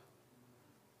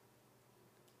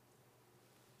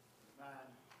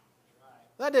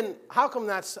 How come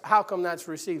that's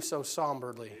received so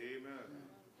somberly?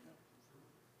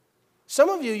 Some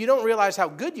of you don't realize how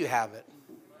good you have it.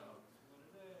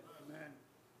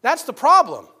 That's the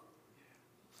problem.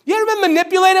 You ever been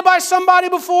manipulated by somebody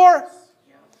before?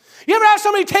 You ever have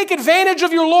somebody take advantage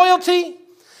of your loyalty?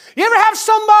 You ever have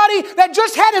somebody that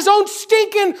just had his own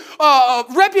stinking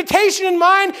reputation in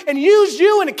mind and used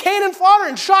you in a cannon fodder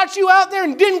and shot you out there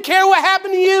and didn't care what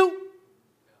happened to you?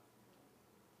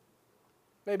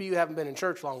 Maybe you haven't been in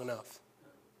church long enough.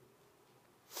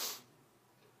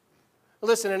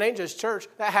 Listen, it ain't just church.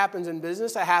 That happens in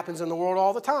business. That happens in the world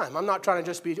all the time. I'm not trying to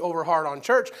just be over hard on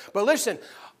church. But listen,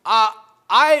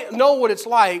 I know what it's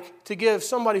like to give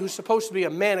somebody who's supposed to be a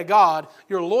man of God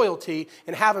your loyalty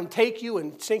and have him take you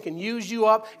and sink and use you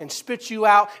up and spit you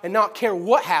out and not care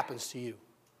what happens to you.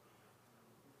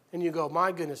 And you go,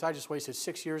 my goodness, I just wasted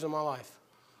 6 years of my life.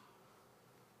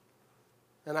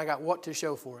 And I got what to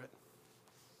show for it?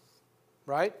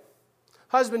 Right?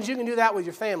 Husbands, you can do that with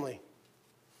your family.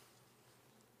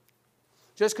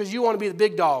 Just because you want to be the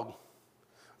big dog.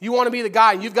 You want to be the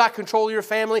guy, and you've got control of your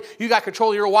family, you got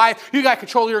control of your wife, you got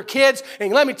control of your kids,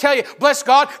 and let me tell you, bless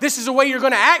God, this is the way you're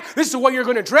going to act, this is the way you're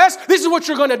going to dress, this is what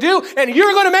you're going to do, and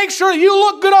you're going to make sure you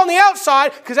look good on the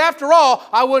outside, because after all,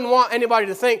 I wouldn't want anybody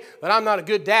to think that I'm not a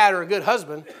good dad or a good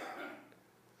husband.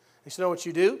 You know what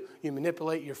you do? You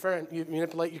manipulate your friend, you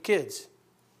manipulate your kids,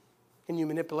 and you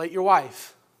manipulate your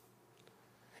wife.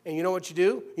 And you know what you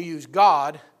do? You use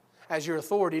God as your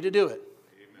authority to do it.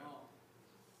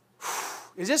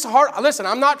 Is this hard? Listen,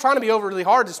 I'm not trying to be overly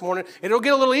hard this morning. It'll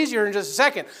get a little easier in just a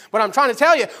second. But I'm trying to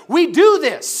tell you, we do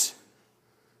this.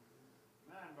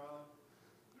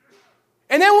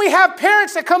 And then we have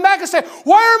parents that come back and say,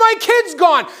 why are my kids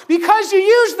gone? Because you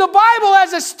use the Bible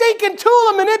as a stinking tool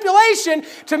of manipulation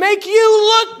to make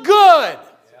you look good.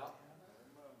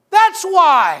 That's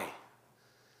why.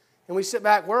 And we sit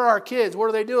back, where are our kids? What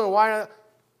are they doing? Why are...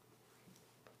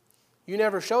 You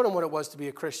never showed them what it was to be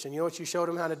a Christian. You know what you showed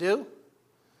them how to do?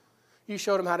 You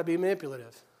showed them how to be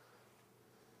manipulative.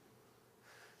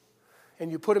 And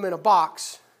you put them in a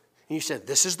box, and you said,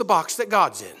 this is the box that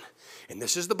God's in, and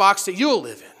this is the box that you'll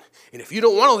live in. And if you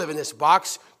don't want to live in this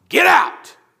box, get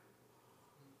out.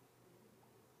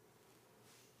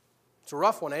 It's a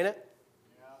rough one, ain't it?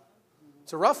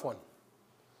 It's a rough one.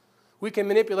 We can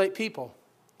manipulate people.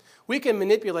 We can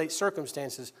manipulate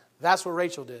circumstances. That's what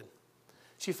Rachel did.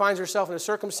 She finds herself in a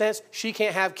circumstance, she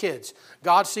can't have kids.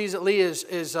 God sees that Leah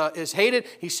is hated.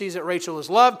 He sees that Rachel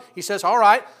is loved. He says, all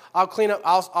right, I'll clean up,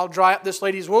 I'll dry up this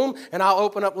lady's womb, and I'll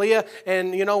open up Leah.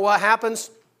 And you know what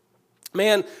happens?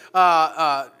 Man,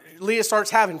 Leah starts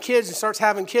having kids,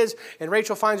 and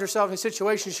Rachel finds herself in a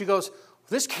situation. She goes,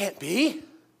 this can't be.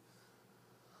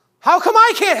 How come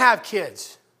I can't have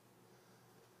kids?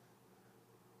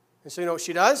 And so you know what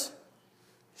she does?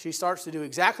 She starts to do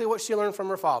exactly what she learned from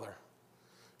her father.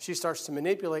 She starts to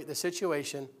manipulate the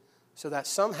situation so that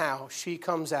somehow she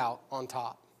comes out on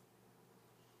top.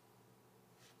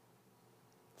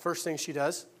 First thing she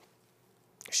does,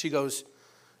 she goes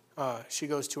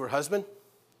to her husband,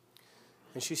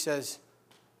 and she says,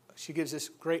 she gives this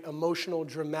great emotional,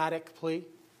 dramatic plea.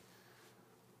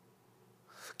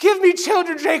 Give me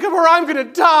children, Jacob, or I'm going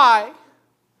to die.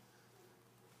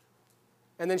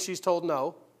 And then she's told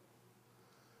no.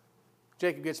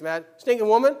 Jacob gets mad. Stinking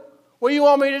woman, what do you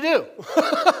want me to do?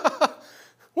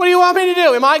 What do you want me to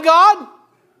do? Am I God?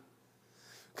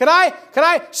 Can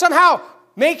I somehow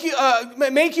make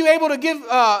you able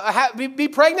to be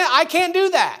pregnant? I can't do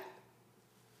that.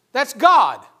 That's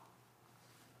God.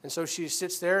 And so she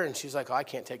sits there and she's like, oh, I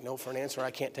can't take no for an answer.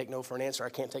 I can't take no for an answer. I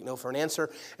can't take no for an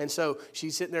answer. And so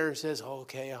she's sitting there and says, oh,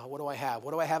 okay, what do I have? What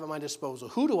do I have at my disposal?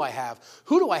 Who do I have?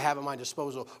 Who do I have at my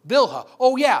disposal? Bilhah.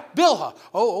 Oh, yeah, Bilhah.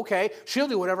 Oh, okay. She'll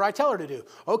do whatever I tell her to do.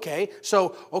 Okay,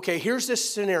 so, here's this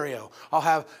scenario. I'll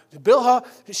have Bilhah.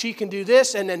 She can do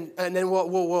this, and then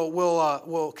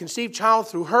we'll conceive child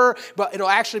through her, but it'll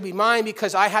actually be mine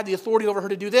because I had the authority over her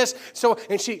to do this. So,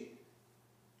 and she...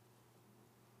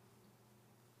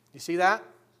 You see that?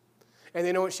 And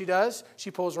you know what she does? She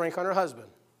pulls rank on her husband.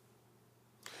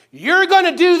 You're going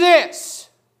to do this.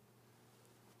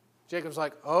 Jacob's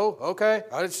like, oh, okay.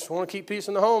 I just want to keep peace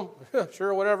in the home.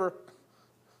 Sure, whatever.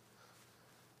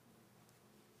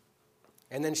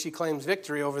 And then she claims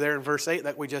victory over there in verse 8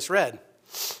 that we just read.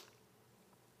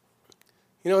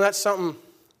 You know, that's something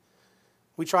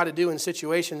we try to do in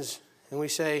situations, and we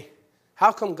say,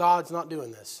 how come God's not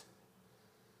doing this?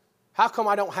 How come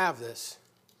I don't have this?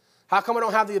 How come I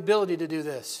don't have the ability to do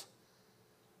this?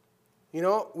 You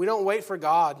know, we don't wait for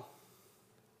God.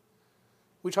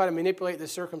 We try to manipulate the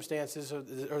circumstances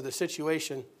or the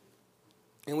situation.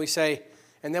 And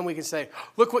then we can say,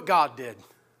 look what God did.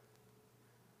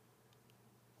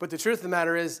 But the truth of the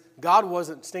matter is, God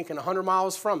wasn't stinking 100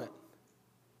 miles from it.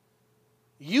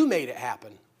 You made it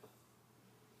happen.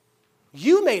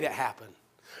 You made it happen.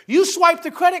 You swiped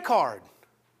the credit card. What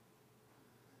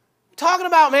are you talking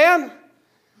about, man?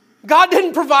 God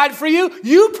didn't provide for you.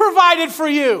 You provided for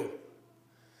you.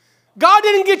 God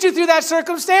didn't get you through that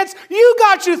circumstance. You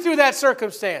got you through that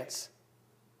circumstance.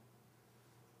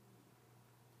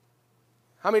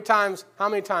 How many times,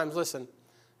 listen,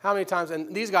 how many times,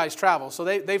 and these guys travel, so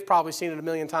they've probably seen it a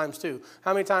million times too.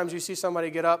 How many times you see somebody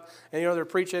get up and they're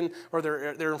preaching or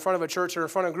they're in front of a church or in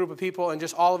front of a group of people and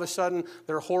just all of a sudden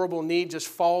their horrible need just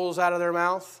falls out of their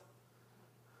mouth?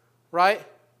 Right?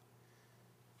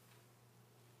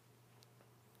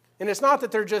 And it's not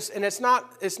that they're just, and it's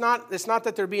not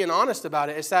that they're being honest about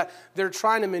it. It's that they're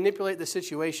trying to manipulate the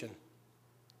situation.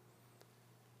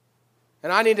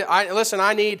 And I need this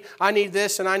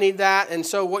and I need that. And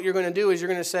so what you're going to do is you're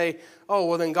going to say, oh,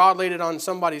 well then God laid it on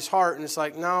somebody's heart. And it's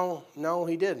like, no,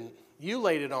 he didn't. You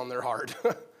laid it on their heart.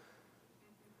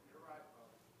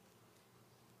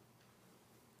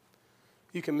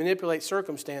 You can manipulate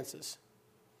circumstances.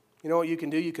 You know what you can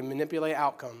do? You can manipulate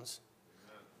outcomes.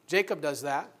 Jacob does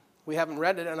that. We haven't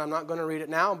read it, and I'm not going to read it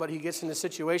now, but he gets in a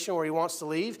situation where he wants to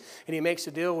leave, and he makes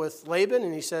a deal with Laban,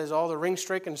 and he says all the ring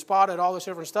stricken spotted, all this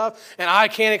different stuff, and I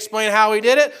can't explain how he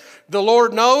did it. The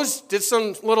Lord knows, did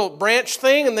some little branch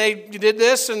thing, and they did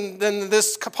this, and then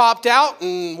this popped out,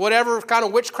 and whatever kind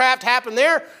of witchcraft happened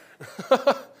there.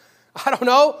 I don't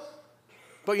know.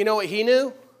 But you know what he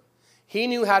knew? He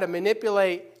knew how to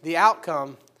manipulate the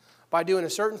outcome by doing a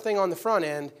certain thing on the front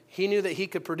end. He knew that he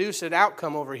could produce an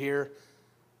outcome over here.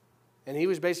 And he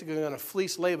was basically going to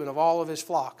fleece Laban of all of his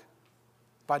flock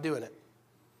by doing it.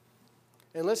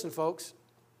 And listen, folks,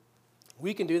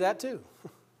 we can do that too.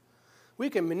 We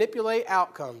can manipulate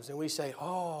outcomes. And we say,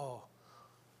 oh,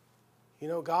 you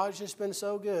know, God's just been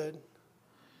so good.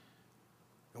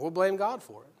 And we'll blame God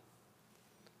for it.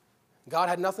 God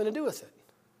had nothing to do with it.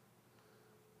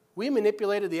 We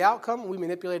manipulated the outcome, we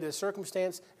manipulated the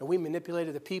circumstance, and we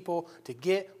manipulated the people to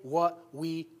get what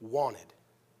we wanted.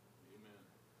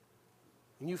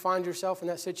 And you find yourself in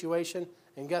that situation,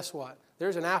 and guess what?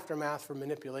 There's an aftermath for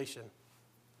manipulation.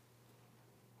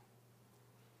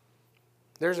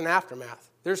 There's an aftermath.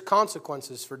 There's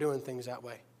consequences for doing things that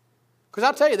way. Because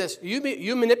I'll tell you this,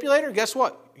 you manipulator, guess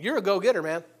what? You're a go-getter,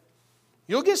 man.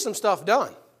 You'll get some stuff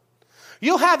done.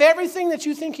 You'll have everything that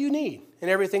you think you need and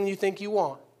everything you think you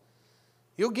want.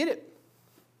 You'll get it.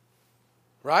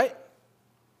 Right?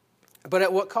 But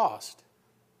at what cost?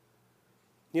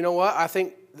 You know what? I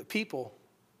think the people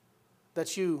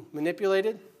that you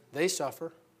manipulated, they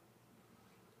suffer.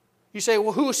 You say,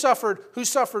 well, who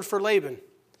suffered for Laban?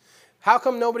 How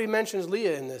come nobody mentions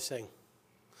Leah in this thing?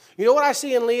 You know what I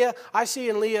see in Leah? I see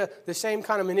in Leah the same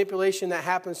kind of manipulation that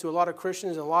happens to a lot of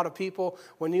Christians and a lot of people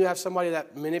when you have somebody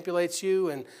that manipulates you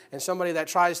and somebody that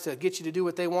tries to get you to do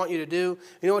what they want you to do.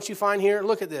 You know what you find here?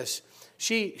 Look at this.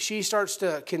 She starts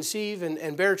to conceive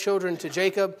and bear children to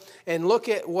Jacob. And look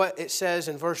at what it says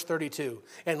in verse 32.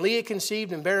 And Leah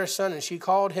conceived and bare a son, and she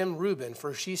called him Reuben.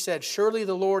 For she said, surely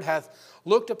the Lord hath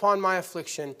looked upon my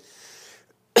affliction.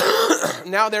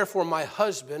 Now therefore my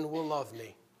husband will love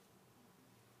me.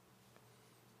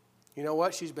 You know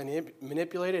what? She's been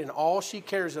manipulated, and all she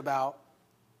cares about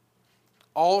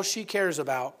is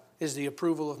the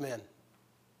approval of men.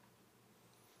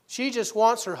 She just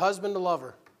wants her husband to love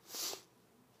her.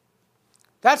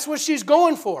 That's what she's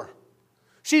going for.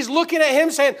 She's looking at him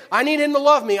saying, I need him to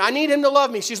love me. I need him to love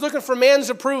me. She's looking for man's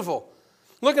approval.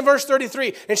 Look at verse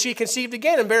 33. And she conceived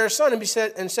again and bare a son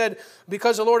and said,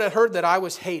 because the Lord had heard that I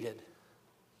was hated.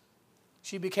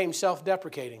 She became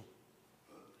self-deprecating.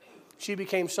 She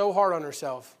became so hard on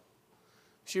herself.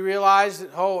 She realized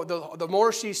that, the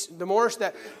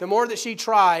more that she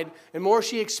tried and more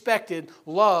she expected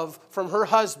love from her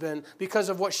husband because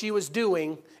of what she was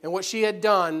doing and what she had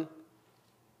done,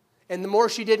 and the more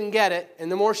she didn't get it,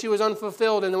 and the more she was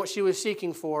unfulfilled in what she was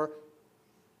seeking for,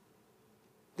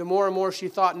 the more and more she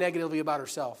thought negatively about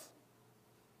herself.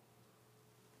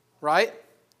 Right?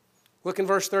 Look in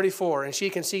verse 34. And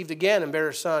she conceived again and bare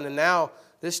a son, and now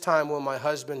this time will my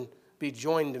husband be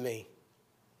joined to me.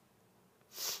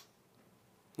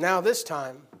 Now this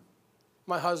time,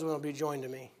 my husband will be joined to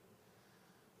me.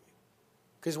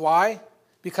 Because why?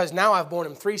 Because now I've borne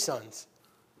him 3 sons.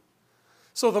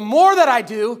 So the more that I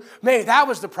do, maybe that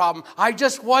was the problem. I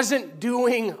just wasn't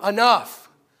doing enough.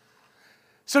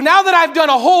 So now that I've done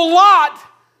a whole lot,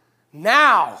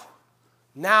 now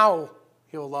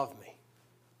he'll love me.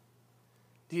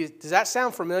 Does that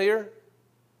sound familiar?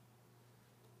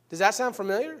 Does that sound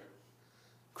familiar?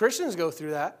 Christians go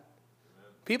through that.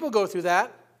 People go through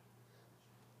that.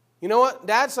 You know what,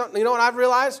 dads? You know what I've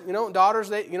realized? You know, daughters.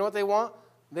 You know what they want?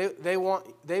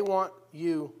 They want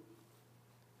you.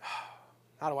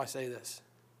 How do I say this?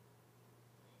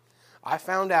 I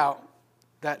found out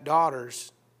that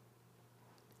daughters,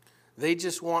 they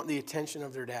just want the attention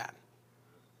of their dad.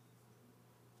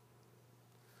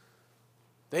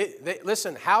 They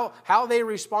listen. How they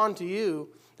respond to you,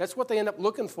 that's what they end up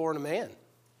looking for in a man.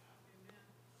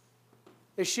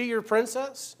 Is she your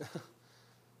princess?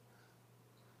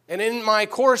 And in my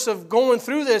course of going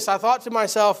through this, I thought to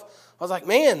myself, I was like,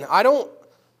 man, I don't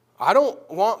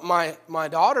want my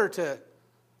daughter to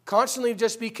constantly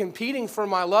just be competing for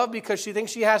my love because she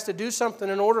thinks she has to do something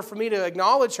in order for me to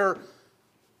acknowledge her.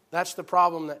 That's the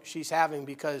problem that she's having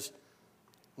because,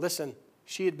 listen,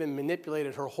 she had been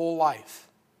manipulated her whole life.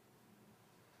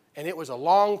 And it was a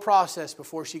long process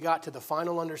before she got to the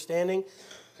final understanding.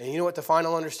 And you know what the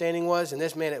final understanding was? And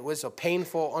this, man, it was a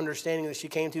painful understanding that she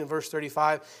came to in verse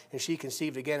 35. And she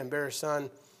conceived again and bare a son.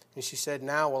 And she said,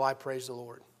 now will I praise the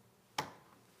Lord. It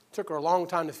took her a long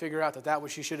time to figure out that that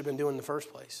what she should have been doing in the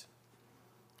first place.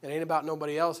 It ain't about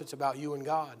nobody else. It's about you and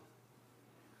God.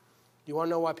 You want to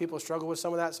know why people struggle with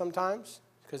some of that sometimes?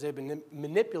 Because they've been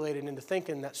manipulated into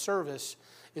thinking that service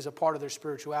is a part of their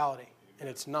spirituality. And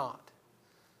it's not.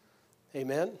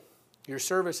 Amen? Your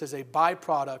service is a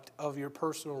byproduct of your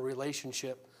personal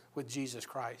relationship with Jesus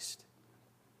Christ.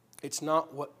 It's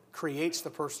not what creates the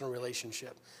personal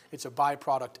relationship. It's a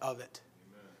byproduct of it.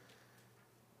 Amen.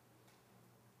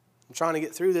 I'm trying to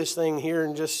get through this thing here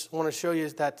and just want to show you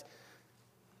that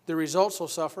the results will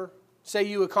suffer. Say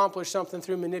you accomplish something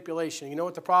through manipulation. You know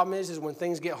what the problem is when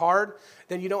things get hard,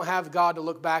 then you don't have God to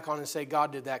look back on and say,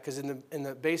 God did that. Because in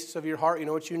the basis of your heart, you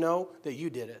know what you know? That you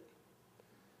did it.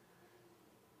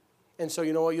 And so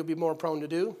you know what you'll be more prone to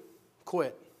do?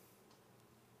 Quit.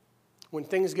 When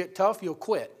things get tough, you'll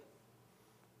quit.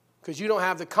 Because you don't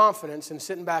have the confidence in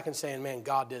sitting back and saying, man,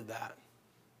 God did that.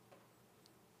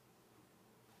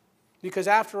 Because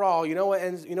after all, you know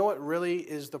what really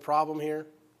is the problem here?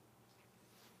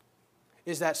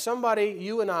 Is that somebody,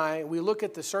 you and I, we look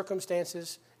at the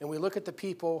circumstances and we look at the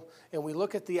people and we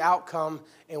look at the outcome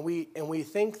and we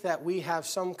think that we have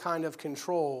some kind of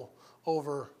control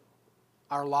over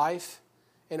our life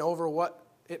and over what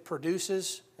it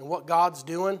produces and what God's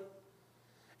doing.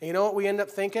 And you know what we end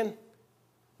up thinking?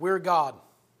 We're God.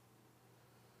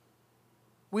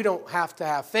 We don't have to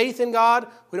have faith in God.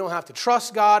 We don't have to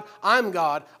trust God. I'm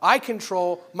God. I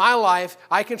control my life.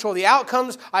 I control the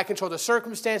outcomes. I control the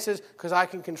circumstances because I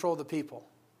can control the people.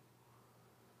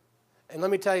 And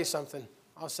let me tell you something.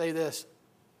 I'll say this.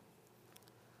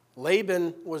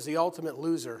 Laban was the ultimate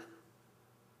loser.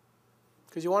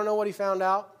 Because you want to know what he found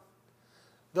out?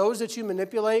 Those that you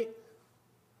manipulate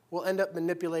will end up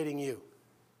manipulating you.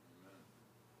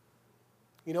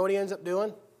 You know what he ends up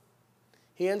doing?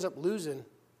 He ends up losing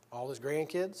all his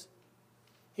grandkids.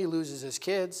 He loses his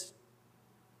kids.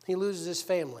 He loses his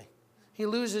family. He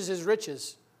loses his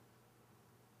riches.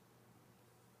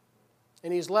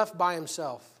 And he's left by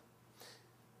himself.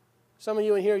 Some of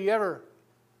you in here, you ever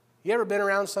been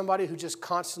around somebody who just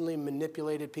constantly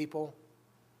manipulated people?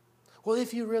 Well,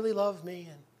 if you really love me,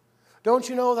 and don't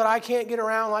you know that I can't get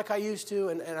around like I used to?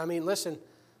 And I mean, listen.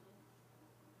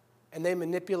 And they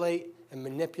manipulate and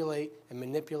manipulate and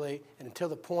manipulate, and until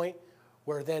the point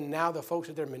where then now the folks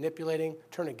that they're manipulating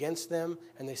turn against them,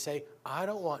 and they say, I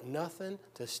don't want nothing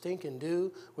to stink and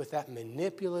do with that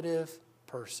manipulative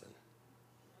person.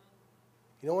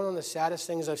 You know, one of the saddest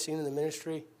things I've seen in the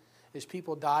ministry is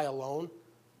people die alone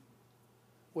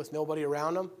with nobody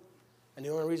around them, and the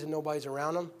only reason nobody's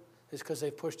around them is because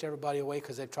they've pushed everybody away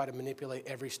because they've tried to manipulate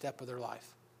every step of their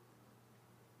life.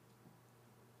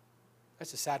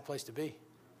 That's a sad place to be.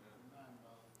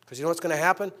 Because you know what's going to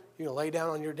happen? You're going to lay down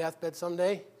on your deathbed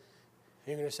someday, and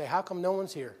you're going to say, how come no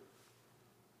one's here?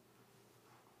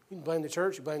 You can blame the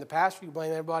church, you blame the pastor, you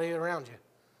blame everybody around you.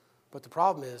 But the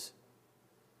problem is,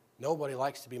 nobody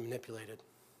likes to be manipulated.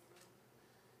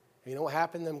 And you know what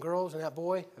happened to them girls and that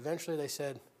boy? Eventually they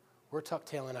said, we're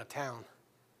tuck-tailing out of town.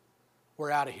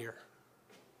 We're out of here.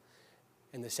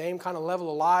 And the same kind of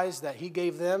level of lies that he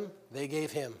gave them, they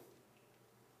gave him.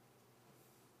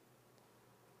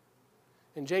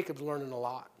 And Jacob's learning a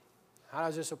lot. How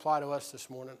does this apply to us this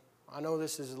morning? I know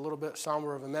this is a little bit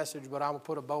somber of a message, but I'm going to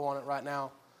put a bow on it right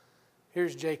now.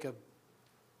 Here's Jacob.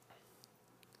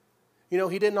 You know,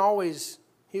 he didn't always,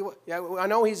 I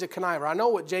know he's a conniver. I know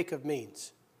what Jacob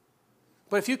means.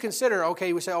 But if you consider,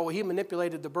 okay, we say, oh, well, he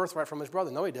manipulated the birthright from his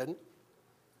brother. No, he didn't.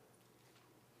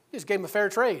 He just gave him a fair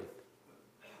trade.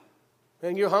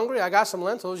 And you're hungry? I got some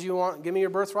lentils. You want, give me your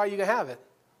birthright, you can have it.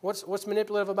 What's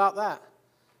manipulative about that?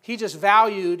 He just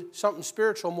valued something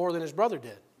spiritual more than his brother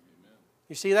did. Amen.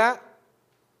 You see that?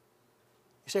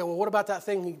 You say, well, what about that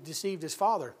thing he deceived his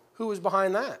father? Who was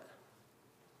behind that?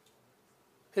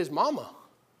 His mama.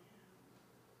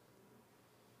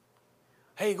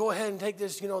 Hey, go ahead and take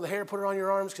this, the hair, put it on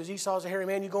your arms because Esau's a hairy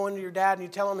man. You go into your dad and you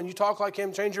tell him and you talk like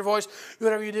him, change your voice, do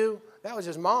whatever you do. That was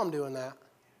his mom doing that.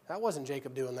 That wasn't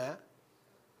Jacob doing that.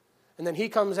 And then he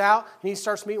comes out and he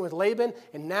starts meeting with Laban,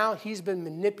 and now he's been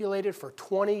manipulated for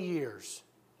 20 years.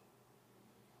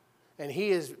 And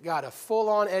he has got a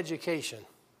full-on education.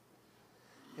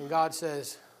 And God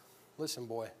says, listen,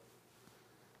 boy,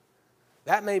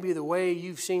 that may be the way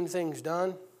you've seen things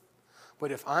done,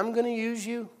 but if I'm going to use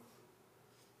you,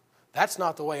 That's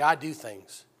not the way I do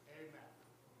things.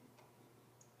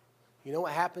 You know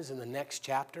what happens in the next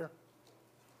chapter?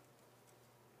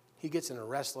 He gets in a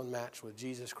wrestling match with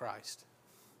Jesus Christ.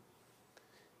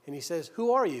 And he says,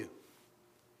 who are you?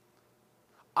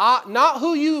 Not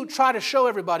who you try to show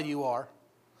everybody you are.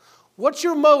 What's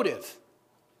your motive?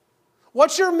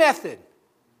 What's your method?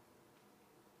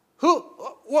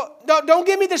 Don't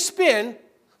give me the spin.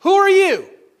 Who are you?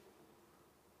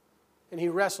 And he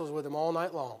wrestles with him all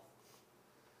night long.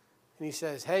 And he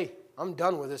says, hey, I'm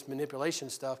done with this manipulation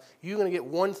stuff. You're going to get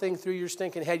one thing through your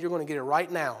stinking head. You're going to get it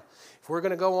right now. If we're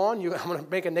going to go on, I'm going to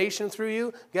make a nation through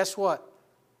you. Guess what?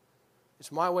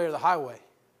 It's my way or the highway.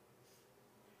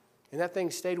 And that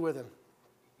thing stayed with him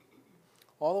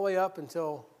all the way up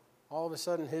until all of a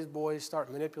sudden his boys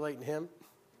start manipulating him.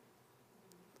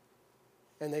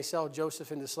 And they sell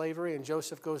Joseph into slavery, and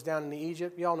Joseph goes down into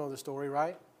Egypt. You all know the story,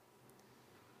 right?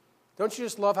 Don't you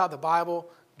just love how the Bible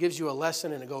gives you a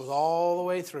lesson and it goes all the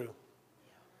way through?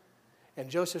 And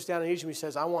Joseph's down in Egypt. He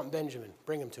says, I want Benjamin.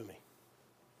 Bring him to me.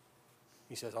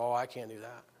 He says, oh, I can't do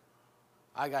that.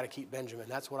 I got to keep Benjamin.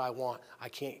 That's what I want. I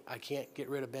can't get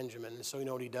rid of Benjamin. And so you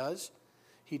know what he does?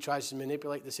 He tries to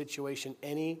manipulate the situation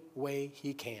any way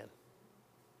he can.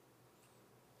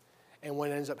 And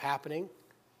what ends up happening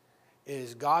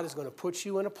is God is going to put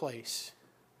you in a place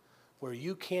where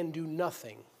you can do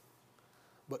nothing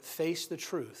but face the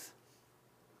truth.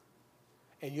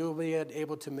 And you'll be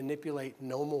able to manipulate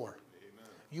no more. Amen.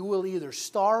 You will either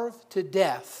starve to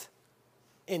death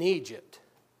in Egypt,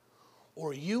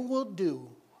 or you will do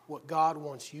what God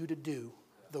wants you to do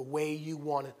the way you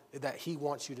want it, that He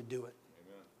wants you to do it.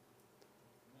 Amen.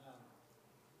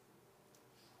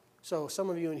 So some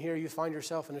of you in here, you find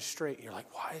yourself in a strait. You're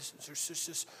like, why is there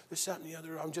this, that, and the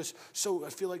other? I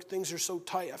feel like things are so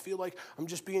tight. I feel like I'm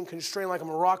just being constrained, like I'm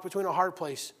a rock between a hard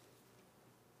place.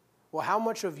 Well, how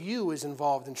much of you is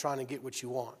involved in trying to get what you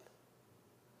want?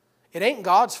 It ain't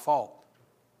God's fault.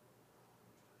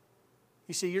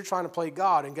 You see, you're trying to play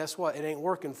God, and guess what? It ain't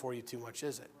working for you too much,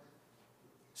 is it?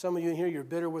 Some of you in here, you're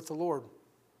bitter with the Lord.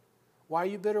 Why are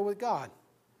you bitter with God?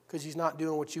 Because He's not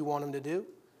doing what you want Him to do?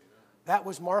 That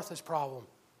was Martha's problem.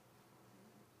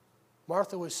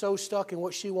 Martha was so stuck in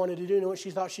what she wanted to do and what she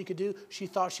thought she could do, she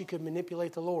thought she could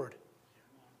manipulate the Lord.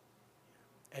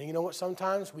 And you know what?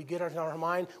 Sometimes we get in our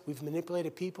mind, we've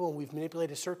manipulated people and we've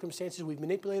manipulated circumstances, we've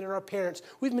manipulated our parents,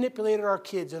 we've manipulated our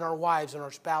kids and our wives and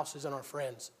our spouses and our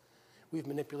friends. We've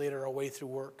manipulated our way through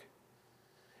work.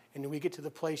 And then we get to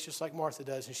the place just like Martha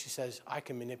does, and she says, I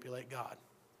can manipulate God.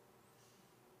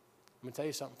 I'm going to tell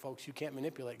you something, folks. You can't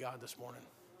manipulate God this morning.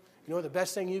 You know what the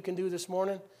best thing you can do this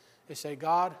morning is say,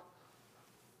 God,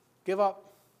 give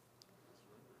up.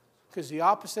 Because the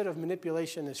opposite of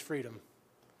manipulation is freedom.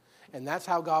 And that's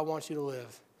how God wants you to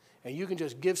live. And you can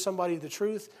just give somebody the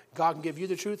truth. God can give you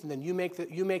the truth, and then you make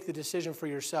the decision for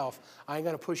yourself. I ain't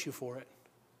going to push you for it.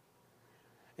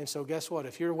 And so guess what?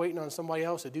 If you're waiting on somebody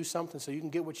else to do something so you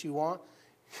can get what you want,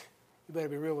 you better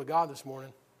be real with God this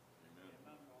morning.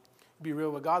 Amen. Be real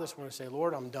with God this morning and say,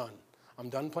 Lord, I'm done. I'm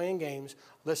done playing games.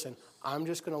 Listen, I'm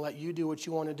just going to let you do what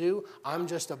you want to do. I'm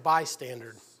just a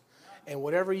bystander. And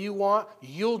whatever you want,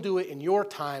 you'll do it in your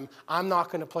time. I'm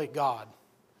not going to play God.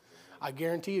 I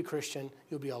guarantee you, Christian,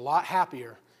 you'll be a lot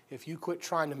happier if you quit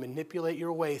trying to manipulate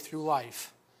your way through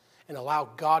life and allow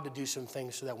God to do some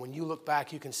things so that when you look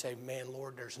back, you can say, man,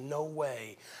 Lord, there's no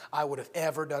way I would have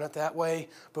ever done it that way.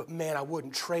 But, man, I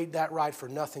wouldn't trade that ride for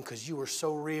nothing because you were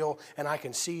so real, and I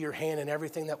can see your hand in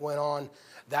everything that went on.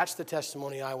 That's the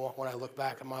testimony I want when I look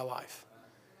back at my life.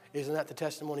 Isn't that the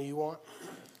testimony you want?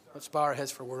 Let's bow our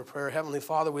heads for a word of prayer. Heavenly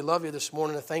Father, we love you this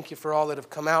morning. I thank you for all that have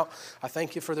come out. I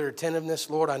thank you for their attentiveness,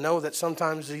 Lord. I know that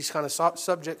sometimes these kind of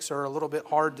subjects are a little bit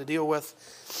hard to deal with,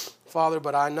 Father,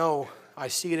 but I know, I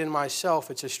see it in myself.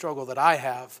 It's a struggle that I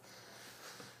have.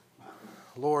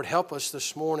 Lord, help us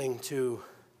this morning to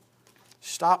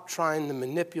stop trying to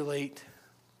manipulate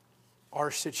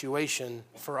our situation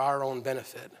for our own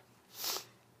benefit.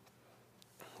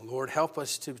 Lord, help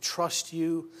us to trust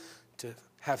you, to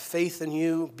have faith in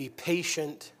you, be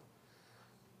patient,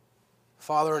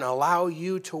 Father, and allow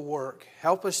you to work.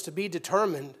 Help us to be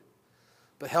determined,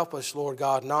 but help us, Lord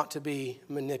God, not to be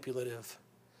manipulative.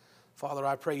 Father,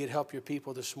 I pray you'd help your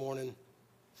people this morning.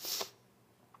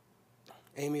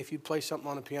 Amy, if you'd play something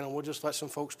on the piano, we'll just let some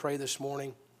folks pray this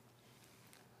morning.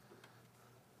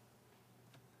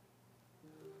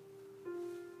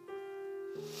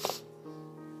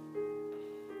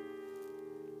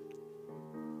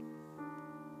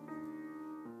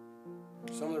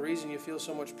 Some of the reason you feel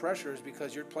so much pressure is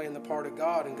because you're playing the part of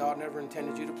God, and God never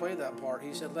intended you to play that part.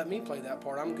 He said, let me play that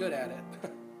part. I'm good at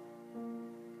it.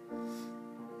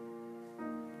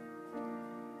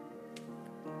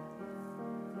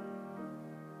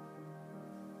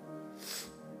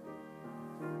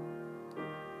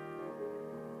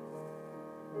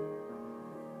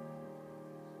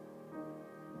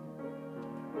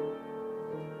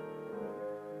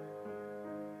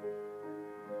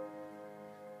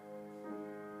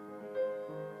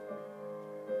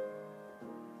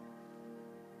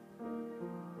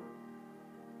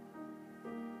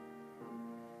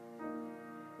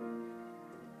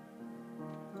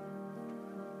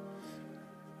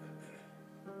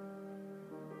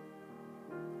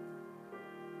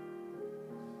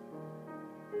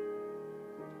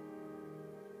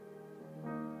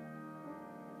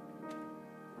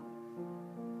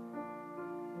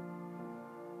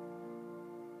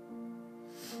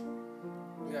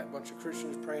 bunch of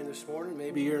Christians praying this morning.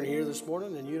 Maybe you're in here this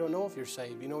morning and you don't know if you're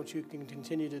saved. You know what you can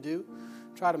continue to do?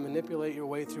 Try to manipulate your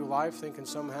way through life thinking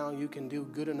somehow you can do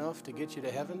good enough to get you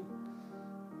to heaven.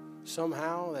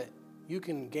 Somehow that you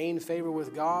can gain favor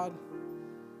with God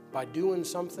by doing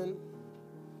something.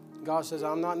 God says,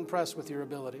 I'm not impressed with your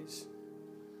abilities.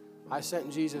 I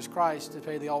sent Jesus Christ to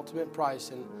pay the ultimate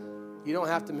price, and you don't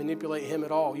have to manipulate him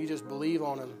at all. You just believe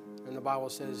on him, and the Bible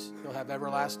says you'll have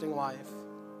everlasting life.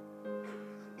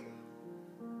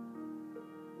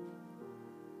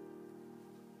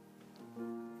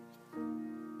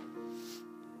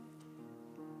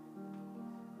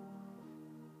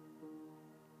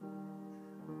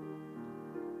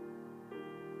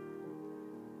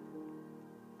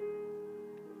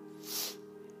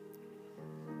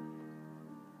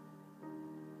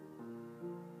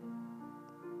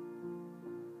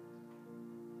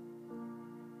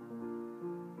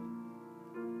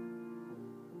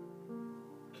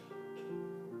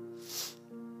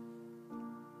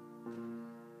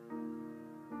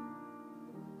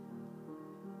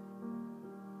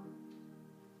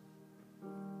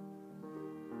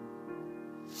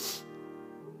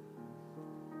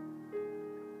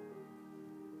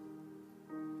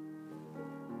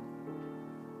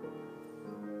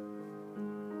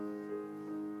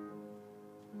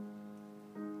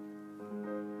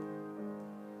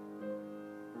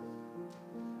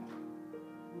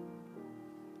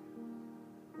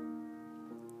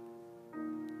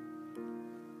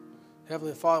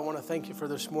 Heavenly Father, I want to thank you for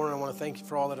this morning. I want to thank you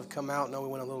for all that have come out. I know we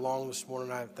went a little long this morning.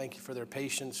 I thank you for their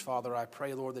patience, Father. I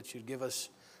pray, Lord, that you'd give us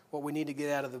what we need to get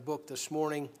out of the book this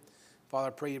morning. Father,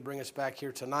 I pray you'd bring us back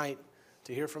here tonight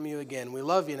to hear from you again. We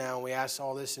love you now, and we ask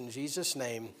all this in Jesus'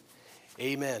 name.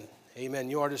 Amen. Amen.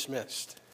 You are dismissed.